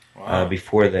afterwards. Wow.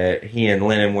 Before that, he and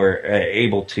Lennon were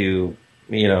able to,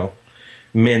 you know,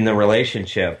 mend the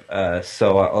relationship.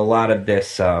 So a lot of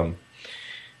this, you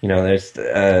know, there's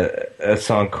a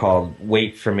song called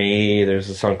 "Wait for Me." There's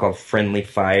a song called "Friendly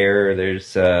Fire."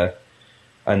 There's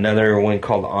another one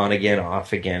called "On Again,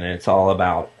 Off Again," and it's all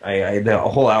about. The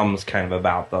whole album's kind of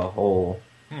about the whole,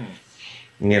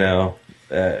 you know,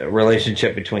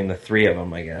 relationship between the three of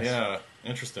them, I guess. Yeah,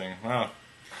 interesting. Wow.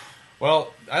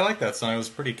 Well, I like that song. It was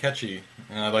pretty catchy,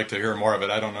 and I'd like to hear more of it.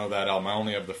 I don't know that album. I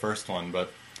only have the first one,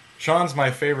 but Sean's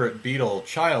my favorite Beatle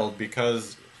child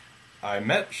because I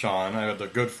met Sean. I had the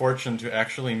good fortune to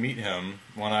actually meet him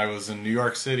when I was in New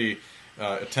York City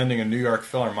attending a New York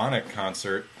Philharmonic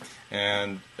concert.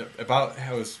 And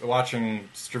I was watching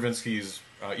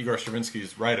Igor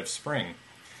Stravinsky's Rite of Spring.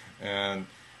 And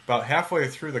about halfway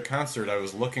through the concert, I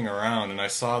was looking around and I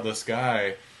saw this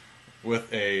guy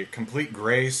with a complete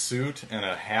gray suit and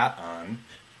a hat on.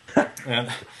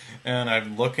 and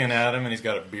I'm looking at him, and he's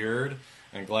got a beard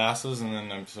and glasses, and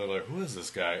then I'm sort of like, who is this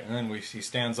guy? And then he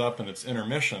stands up, and it's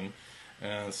intermission.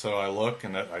 And so I look,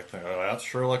 and I think, oh, that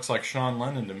sure looks like Sean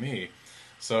Lennon to me.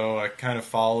 So I kind of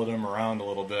followed him around a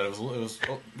little bit. It was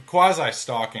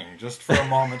quasi-stalking, just for a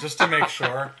moment, just to make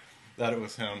sure that it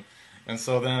was him. And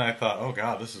so then I thought, oh,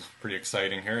 God, this is pretty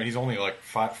exciting here. And he's only like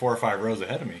 4 or 5 rows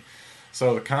ahead of me.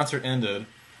 So the concert ended,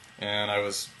 and I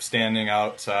was standing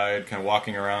outside, kind of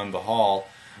walking around the hall,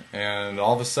 and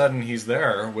all of a sudden he's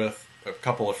there with a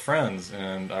couple of friends.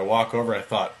 And I walk over, I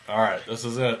thought, all right, this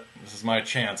is it. This is my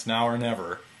chance, now or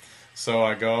never. So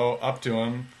I go up to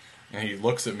him, and he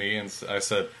looks at me, and I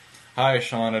said, hi,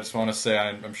 Sean, I just want to say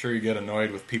I'm sure you get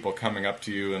annoyed with people coming up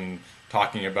to you and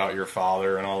talking about your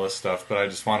father and all this stuff, but I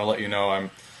just want to let you know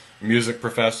I'm a music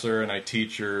professor, and I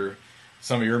teach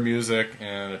some of your music,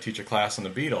 and I teach a class on the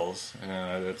Beatles,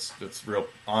 and it's a real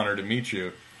honor to meet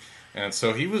you. And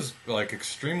so he was like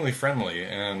extremely friendly,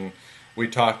 and we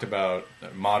talked about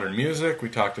modern music, we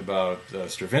talked about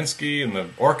Stravinsky and the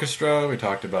orchestra, we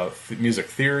talked about music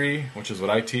theory, which is what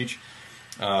I teach.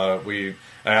 I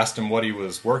asked him what he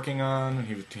was working on.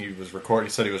 He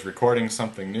said he was recording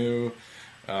something new.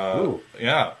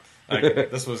 Yeah,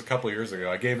 this was a couple of years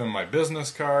ago. I gave him my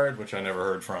business card, which I never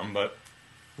heard from, but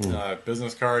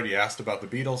business card. He asked about the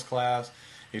Beatles class.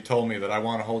 He told me that I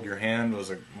Want to Hold Your Hand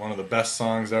was one of the best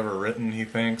songs ever written, he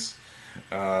thinks.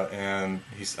 And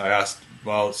I asked,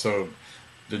 well, so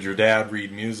did your dad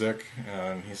read music?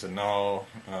 And he said, no,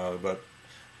 but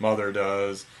mother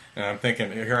does. And I'm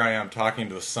thinking, here I am talking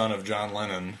to the son of John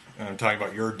Lennon, and I'm talking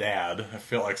about your dad. I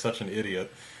feel like such an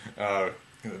idiot.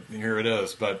 Here it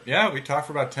is. But yeah, we talked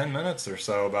for about 10 minutes or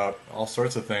so about all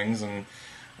sorts of things, and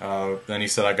then he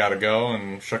said I gotta go,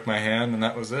 and shook my hand, and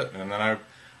that was it. And then I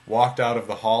walked out of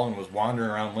the hall and was wandering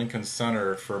around Lincoln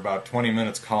Center for about 20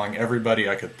 minutes calling everybody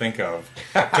I could think of,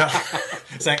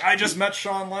 saying, I just met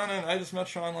Sean Lennon, I just met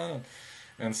Sean Lennon.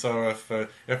 And so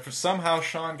if somehow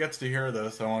Sean gets to hear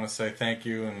this, I want to say thank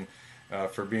you and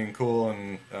for being cool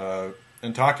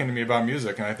and talking to me about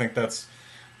music. And I think that's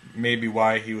maybe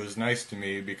why he was nice to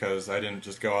me, because I didn't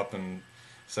just go up and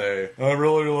say, I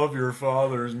really love your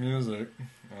father's music.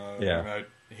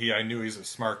 I knew he's a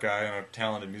smart guy and a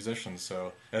talented musician,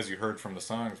 so as you heard from the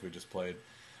songs we just played.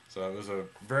 So it was a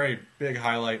very big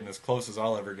highlight, and as close as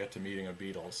I'll ever get to meeting a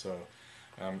Beatle. So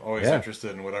I'm always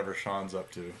interested in whatever Sean's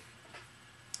up to.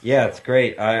 Yeah, it's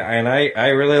great. I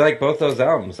really like both those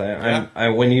albums.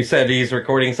 When you said he's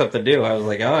recording something new, I was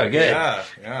like, oh, good.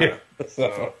 Yeah.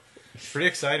 So pretty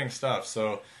exciting stuff.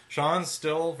 So Sean's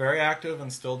still very active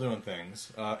and still doing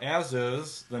things, as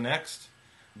is the next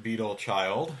Beatle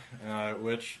child,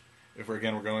 which, if we're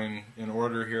going in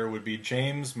order here, would be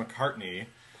James McCartney,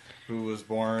 who was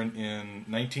born in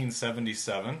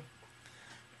 1977.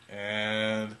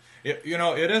 And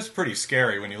it is pretty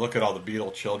scary when you look at all the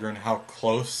Beatle children, how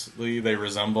closely they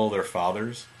resemble their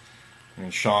fathers. I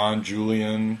mean, Sean,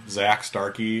 Julian, Zak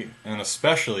Starkey, and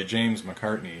especially James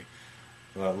McCartney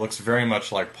looks very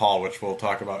much like Paul, which we'll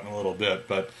talk about in a little bit.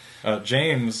 But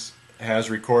James has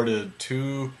recorded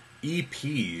 2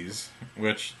 EPs,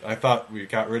 which I thought we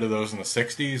got rid of those in the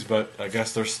 60s, but I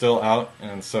guess they're still out.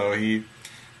 And so he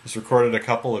has recorded a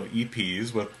couple of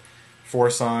EPs with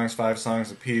 4 songs, 5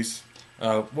 songs apiece.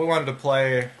 We wanted to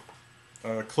play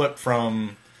a clip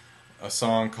from a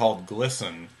song called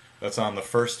Glisten that's on the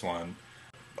first one.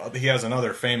 He has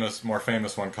another more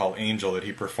famous one called Angel that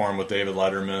he performed with David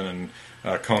Letterman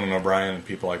and Conan O'Brien and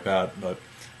people like that. But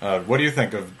what do you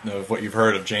think of what you've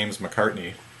heard of James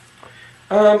McCartney?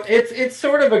 It's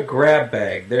sort of a grab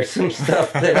bag. There's some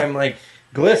stuff that I'm like,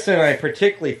 Glisten I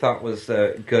particularly thought was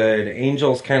good.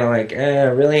 Angel's kind of like,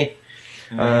 really?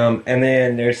 And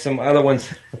then there's some other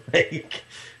ones like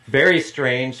very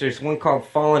strange. There's one called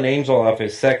Fallen Angel off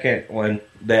his second one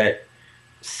that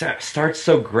starts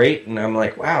so great, and I'm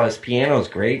like, wow, his piano's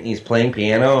great, and he's playing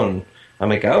piano, and I'm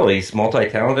like, oh, he's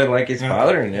multi-talented like his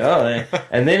father,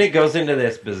 and then it goes into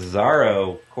this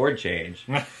bizarro chord change.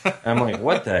 I'm like,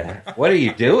 what are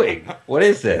you doing? What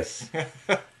is this?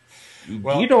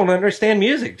 Well, you don't understand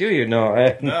music, do you?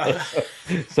 No.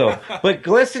 So, but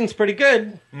Glisten's pretty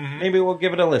good. Mm-hmm. Maybe we'll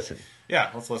give it a listen. Yeah,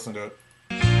 let's listen to it.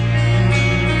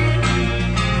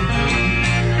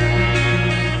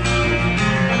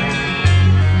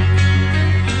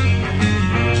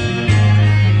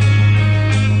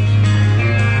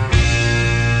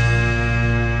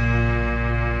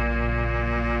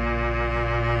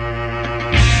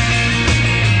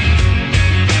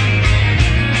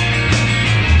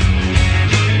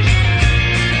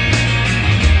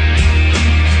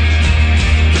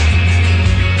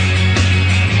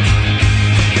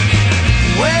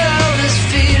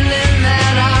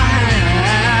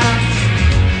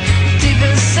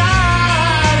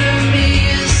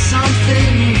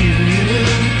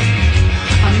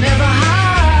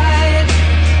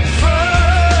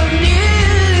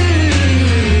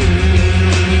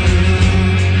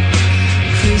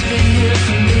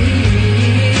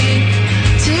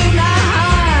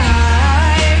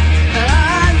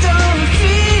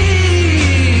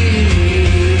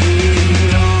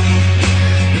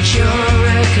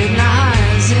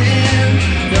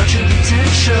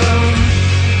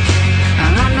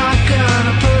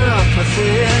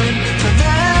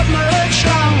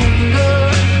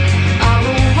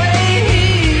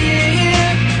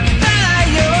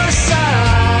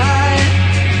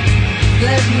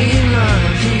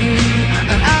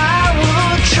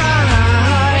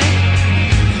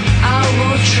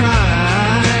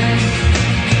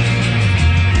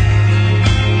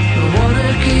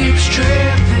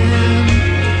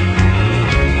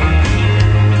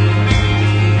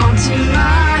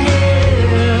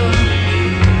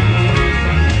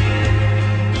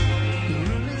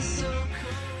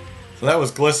 was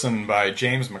Glisten by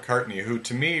James McCartney, who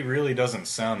to me really doesn't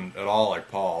sound at all like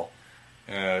Paul.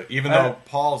 Even though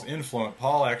Paul's influence,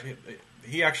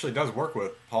 he actually does work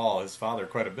with Paul, his father,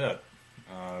 quite a bit.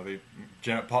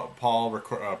 Paul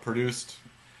produced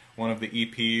one of the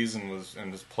EPs and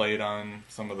was played on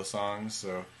some of the songs.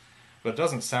 So, but it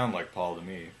doesn't sound like Paul to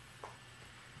me.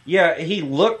 Yeah, he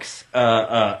looks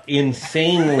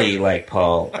insanely like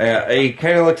Paul. He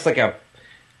kind of looks like a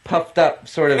puffed up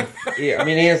sort of. I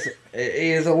mean, he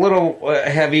is a little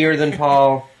heavier than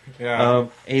Paul. Yeah.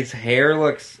 His hair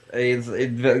looks. He has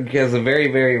a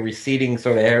very, very receding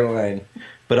sort of hairline,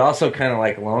 but also kind of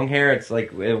like long hair. It's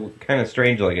like kind of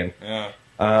strange looking. Yeah.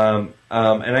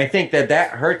 And I think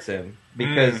that hurts him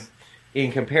because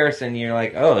in comparison, you're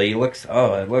like, oh, he looks.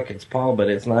 Oh, look, it's Paul, but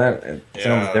it's not. It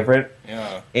sounds different.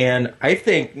 Yeah. And I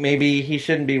think maybe he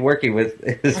shouldn't be working with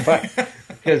his father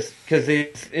because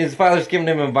his father's giving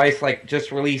him advice like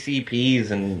just release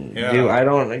EPs and do. I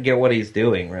don't get what he's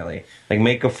doing really. Like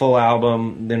make a full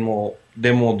album, then we'll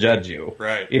judge you.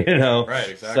 Right. You know. Right.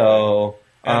 Exactly. So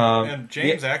and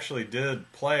James actually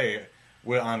did play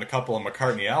on a couple of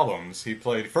McCartney albums. He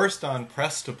played first on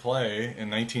Press to Play in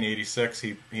 1986.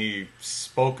 He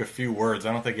spoke a few words.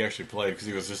 I don't think he actually played because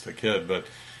he was just a kid, but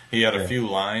he had a few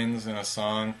lines in a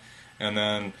song. And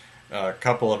then a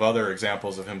couple of other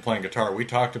examples of him playing guitar. We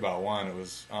talked about one. It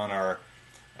was on our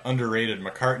underrated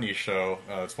McCartney show.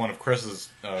 It's one of Chris's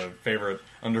favorite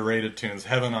underrated tunes,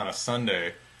 Heaven on a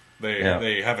Sunday.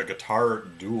 They have a guitar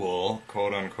duel,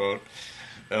 quote unquote.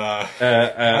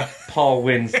 Paul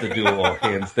wins the duel,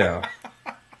 hands down.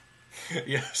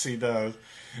 Yes, he does.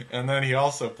 And then he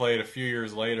also played a few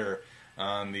years later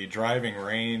on the Driving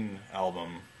Rain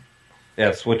album.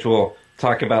 Yes, which we'll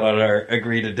talk about on our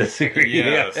Agree to Disagree.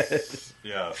 Yes,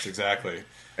 yes, exactly.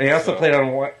 And he also played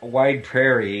on Wide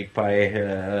Prairie by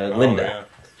Linda.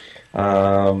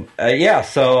 Oh, yeah.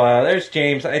 So there's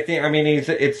James.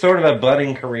 It's sort of a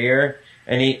budding career,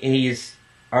 and he's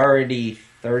already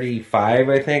 35,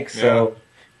 I think. So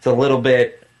it's a little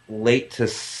bit late to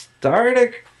start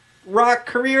a rock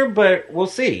career, but we'll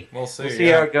see. We'll see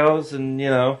how it goes, and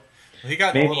he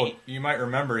got in a little. You might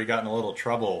remember he got in a little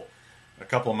trouble a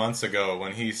couple months ago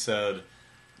when he said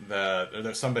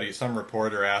that some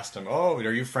reporter asked him, "Oh,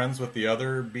 are you friends with the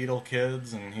other Beatle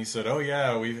kids?" And he said, "Oh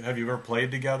yeah, have you ever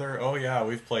played together?" "Oh yeah,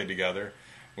 we've played together."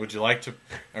 "Would you like to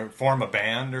form a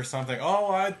band or something?" "Oh,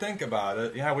 I'd think about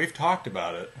it. Yeah, we've talked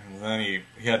about it." And then he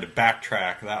had to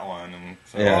backtrack that one and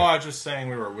say, "Oh, I was just saying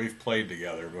we've played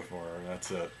together before. That's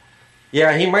it."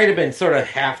 Yeah, he might have been sort of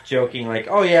half joking, like,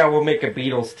 "Oh yeah, we'll make a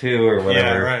Beatles 2 or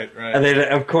whatever." Yeah, right. And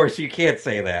then, of course, you can't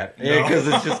say that because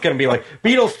it's just going to be like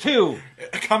Beatles 2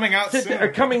 coming out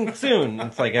soon. Coming soon.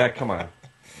 It's like, come on.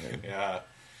 Yeah.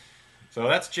 So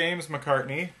that's James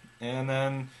McCartney, and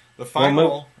then the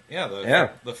final,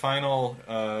 the final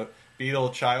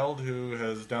Beatle child who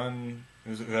has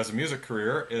a music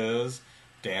career is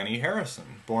Dhani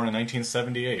Harrison, born in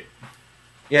 1978.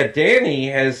 Yeah,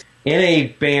 Dhani is in a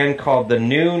band called the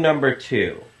New Number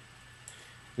 2.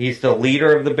 He's the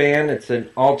leader of the band. It's an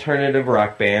alternative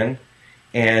rock band.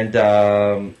 And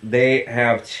they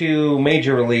have 2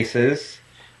 major releases.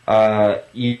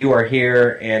 You Are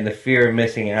Here and The Fear of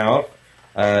Missing Out.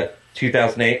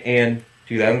 2008 and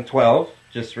 2012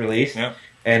 just released. Yep.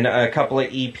 And a couple of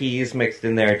EPs mixed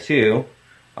in there too.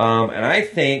 And I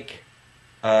think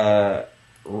I'm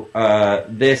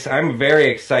very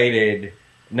excited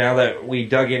now that we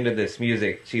dug into this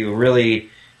music to really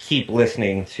keep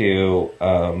listening to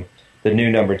the New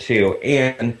Number 2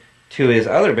 and to his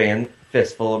other band,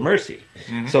 Fistful of Mercy.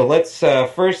 Mm-hmm. So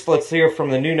let's hear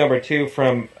from the New Number 2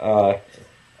 from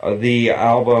the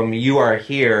album You Are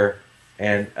Here,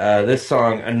 and this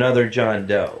song, Another John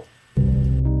Doe.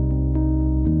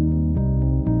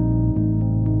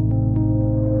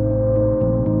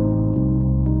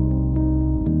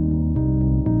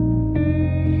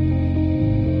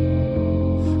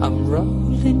 I'm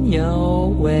rolling your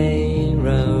way,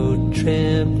 road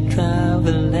trip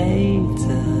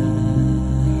travelator.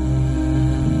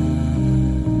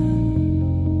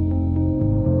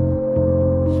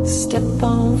 Step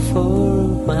on for a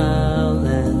while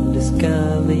and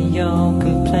discover your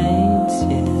complaints,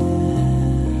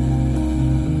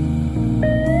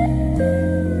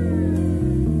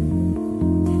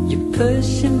 You're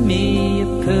pushing me, I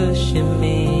push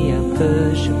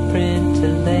a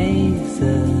printer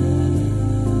laser.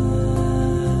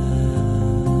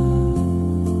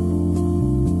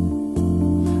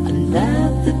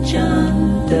 Another John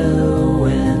Doe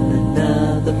and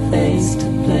another face to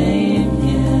blame,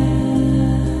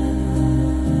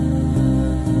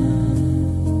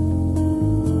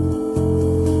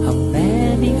 How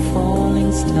many falling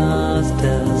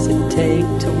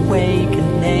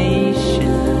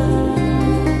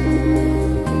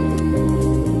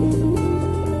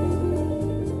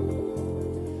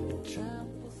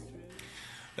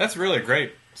that's really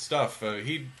great stuff.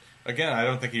 Again, I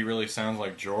don't think he really sounds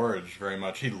like George very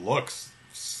much. He looks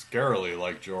scarily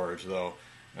like George, though.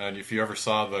 And if you ever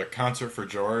saw the concert for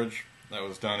George that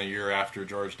was done a year after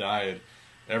George died,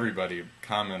 everybody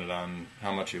commented on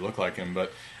how much he looked like him.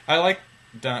 But I like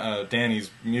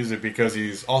Danny's music because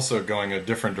he's also going a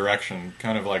different direction,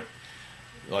 kind of like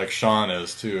Sean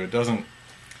is too. It doesn't.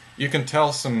 You can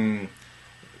tell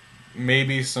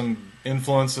maybe some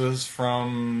influences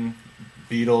from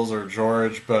Beatles or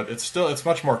George, but it's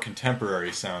much more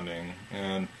contemporary sounding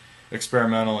and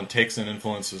experimental, and takes in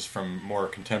influences from more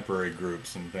contemporary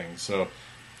groups and things. So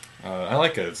I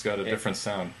like it. It's got a different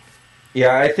sound.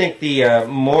 Yeah, I think the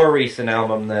more recent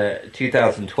album, the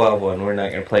 2012 one, we're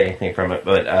not going to play anything from it,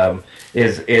 but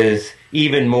is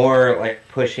even more like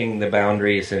pushing the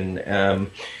boundaries, and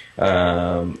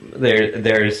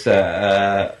there's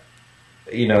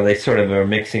they sort of are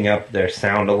mixing up their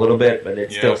sound a little bit, but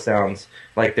it still sounds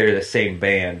like they're the same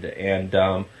band,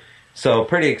 and so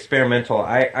pretty experimental.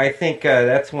 I think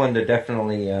that's one to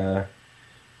definitely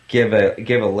give a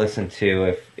listen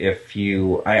to if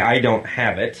you. I don't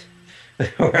have it,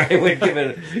 or I would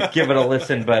give it a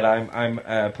listen, but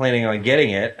I'm planning on getting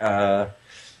it.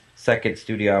 Second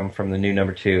studio album from the new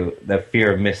number 2, The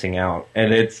Fear of Missing Out,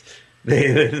 and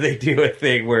they do a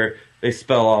thing where they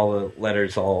spell all the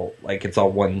letters like it's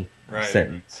all one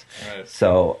sentence. Right.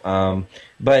 So,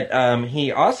 but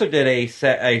he also did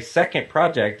a second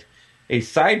project, a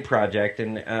side project,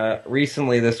 and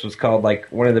recently this was called like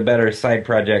one of the better side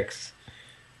projects,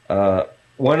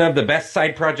 one of the best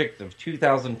side projects of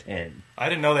 2010. I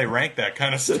didn't know they ranked that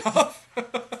kind of stuff.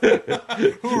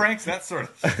 Who ranks that sort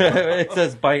of stuff? It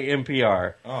says by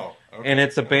NPR. Oh, okay. And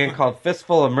it's a band called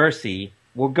Fistful of Mercy.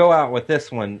 We'll go out with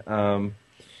this one.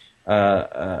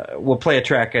 We'll play a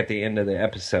track at the end of the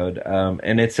episode,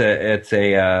 and it's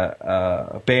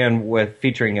a band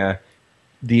featuring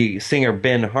the singer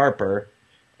Ben Harper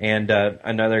and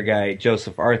another guy,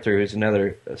 Joseph Arthur, who's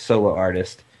another solo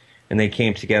artist, and they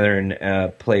came together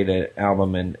and played an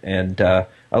album, and a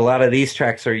lot of these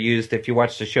tracks are used. If you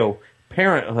watch the show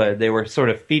Parenthood, they were sort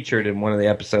of featured in one of the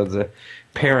episodes of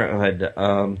Parenthood,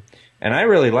 and I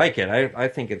really like it. I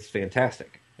think it's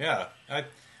fantastic. Yeah,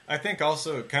 I think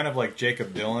also kind of like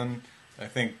Jacob Dylan, I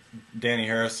think Dhani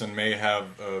Harrison may have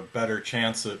a better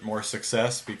chance at more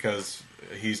success because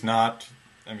he's not.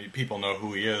 I mean, people know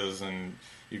who he is, and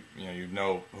you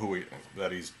know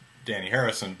that he's Dhani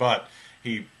Harrison, but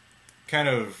he kind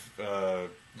of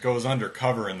goes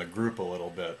undercover in the group a little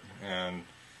bit and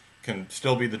can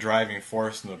still be the driving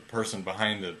force and the person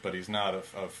behind it, but he's not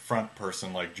a front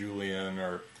person like Julian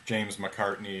or James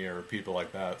McCartney or people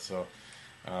like that. So.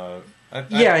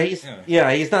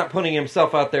 He's not putting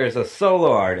himself out there as a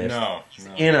solo artist. No.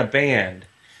 In a band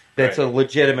that's a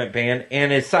legitimate band,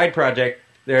 and his side project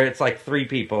there, it's like 3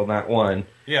 people, not one.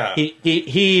 Yeah, he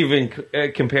even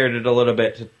compared it a little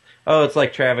bit to it's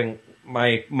like traveling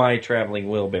my traveling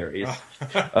Wilburys.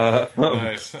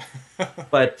 Nice.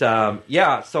 But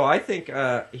so I think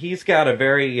he's got a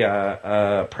very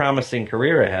promising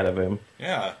career ahead of him.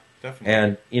 Yeah. Definitely.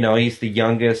 And he's the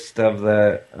youngest of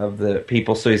the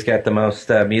people, so he's got the most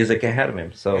music ahead of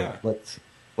him. So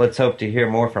let's hope to hear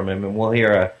more from him, and we'll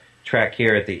hear a track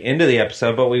here at the end of the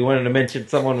episode. But we wanted to mention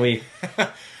someone we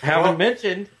haven't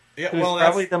mentioned, who's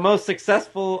probably the most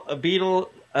successful Beatle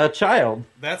child.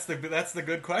 That's the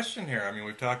good question here. I mean,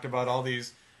 we've talked about all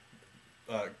these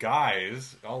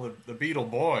guys, all the Beatle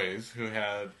boys who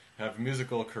have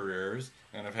musical careers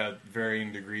and have had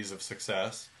varying degrees of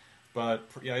success. But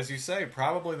as you say,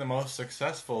 probably the most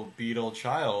successful Beatle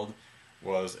child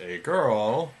was a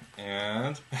girl,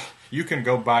 and you can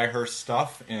go buy her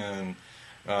stuff in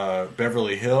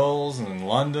Beverly Hills and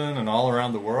London and all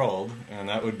around the world, and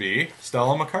that would be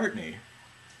Stella McCartney.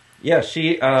 Yeah,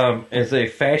 she is a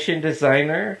fashion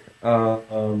designer,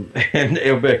 and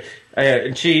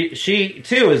she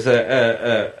too is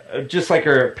a just like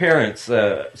her parents,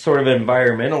 sort of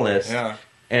environmentalist. Yeah.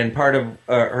 And part of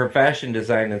her fashion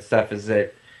design and stuff is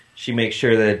that she makes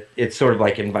sure that it's sort of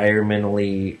like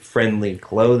environmentally friendly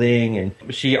clothing. And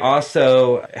she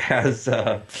also has,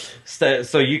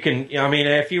 so you can,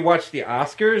 if you watch the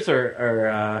Oscars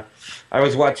or I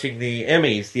was watching the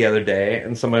Emmys the other day,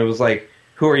 and somebody was like,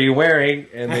 "Who are you wearing?"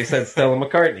 And they said Stella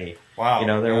McCartney. Wow.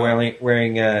 They're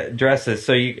wearing dresses.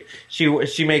 So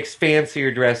she makes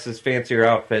fancier dresses, fancier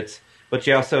outfits. But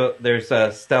there's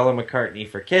Stella McCartney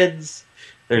for kids.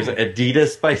 There's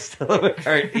Adidas by Stella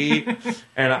McCartney,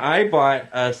 and I bought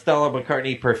a Stella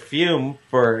McCartney perfume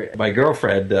for my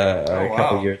girlfriend a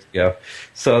couple years ago.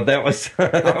 So that was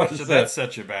that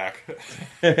set you back.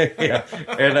 Yeah,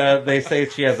 and they say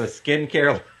she has a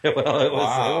skincare.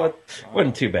 Well, it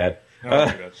wasn't too bad.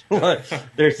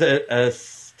 There's a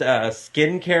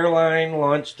skincare line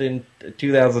launched in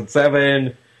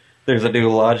 2007. There's a new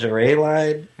lingerie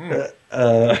line.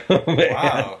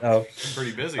 Wow,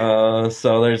 pretty busy.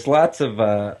 So there's lots of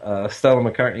Stella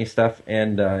McCartney stuff,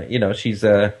 and she's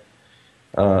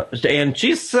and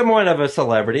she's somewhat of a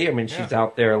celebrity. I mean, she's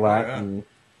out there a lot and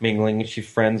mingling. She's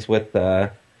friends with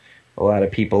a lot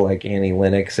of people like Annie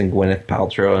Lennox and Gwyneth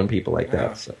Paltrow and people like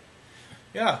that. So.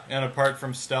 Yeah, and apart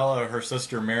from Stella, her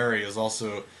sister Mary is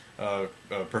also a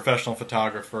professional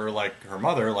photographer, like her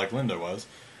mother, like Linda was.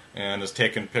 And has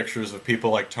taken pictures of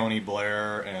people like Tony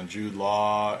Blair and Jude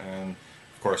Law and,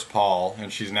 of course, Paul.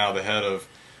 And she's now the head of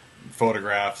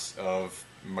photographs of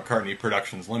McCartney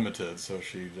Productions Limited. So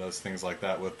she does things like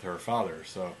that with her father.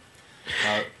 So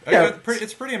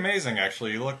it's pretty amazing,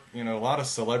 actually. You look, a lot of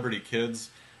celebrity kids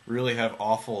really have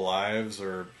awful lives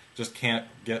or just can't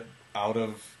get out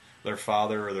of their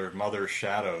father or their mother's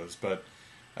shadows. But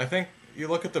I think you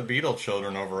look at the Beatles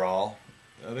children overall.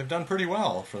 They've done pretty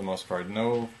well for the most part.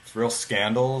 No real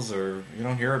scandals, or you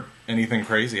don't hear anything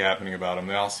crazy happening about them.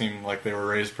 They all seem like they were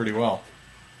raised pretty well.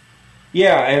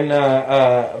 Yeah, and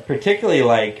particularly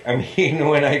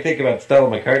when I think about Stella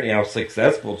McCartney, how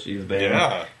successful she's been.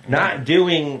 Yeah.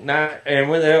 And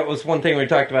that was one thing we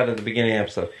talked about at the beginning of the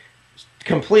episode.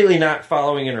 Completely not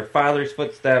following in her father's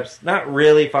footsteps, not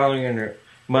really following in her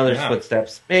mother's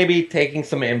footsteps. Maybe taking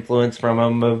some influence from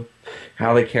them of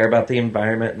how they care about the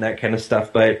environment and that kind of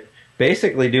stuff, but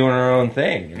basically doing her own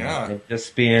thing. And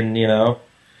just being, a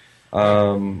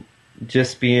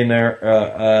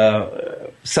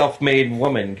self-made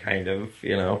woman, kind of,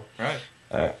 Right.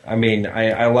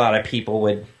 A lot of people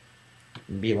would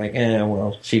be like,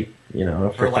 she,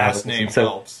 if her last name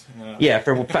helps. Yeah, if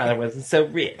her father wasn't so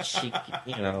rich, she,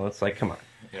 it's like, come on.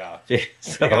 Yeah.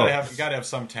 So, you gotta have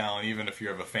some talent, even if you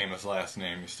have a famous last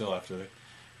name. You still have to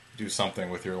do something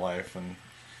with your life and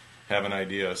have an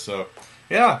idea. So,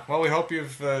 we hope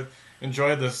you've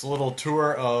enjoyed this little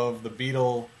tour of the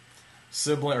Beatle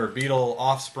sibling or Beatle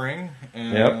offspring,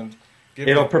 and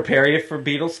it'll prepare you for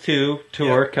Beatles 2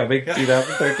 tour coming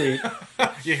 2013.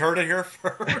 You heard it here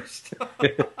first.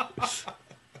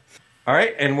 All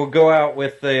right, and we'll go out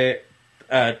with the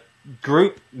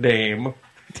group name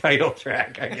title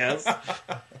track, I guess,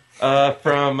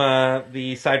 from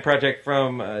the side project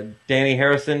from Dhani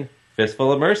Harrison,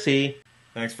 Fistful of Mercy.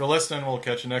 Thanks for listening. We'll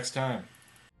catch you next time.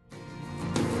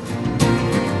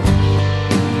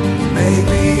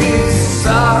 Maybe it's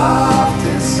soft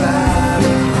inside a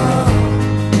heart,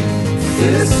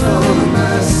 fistful of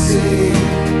mercy.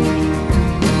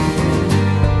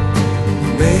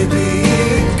 Maybe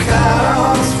it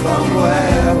comes from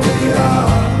where we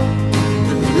are,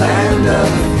 the land of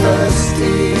the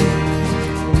thirsty,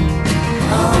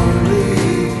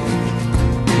 hungry,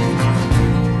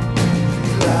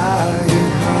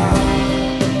 lying hard.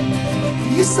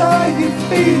 You saw you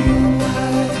feel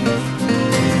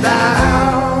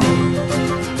down.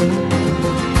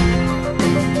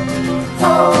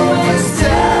 Oh.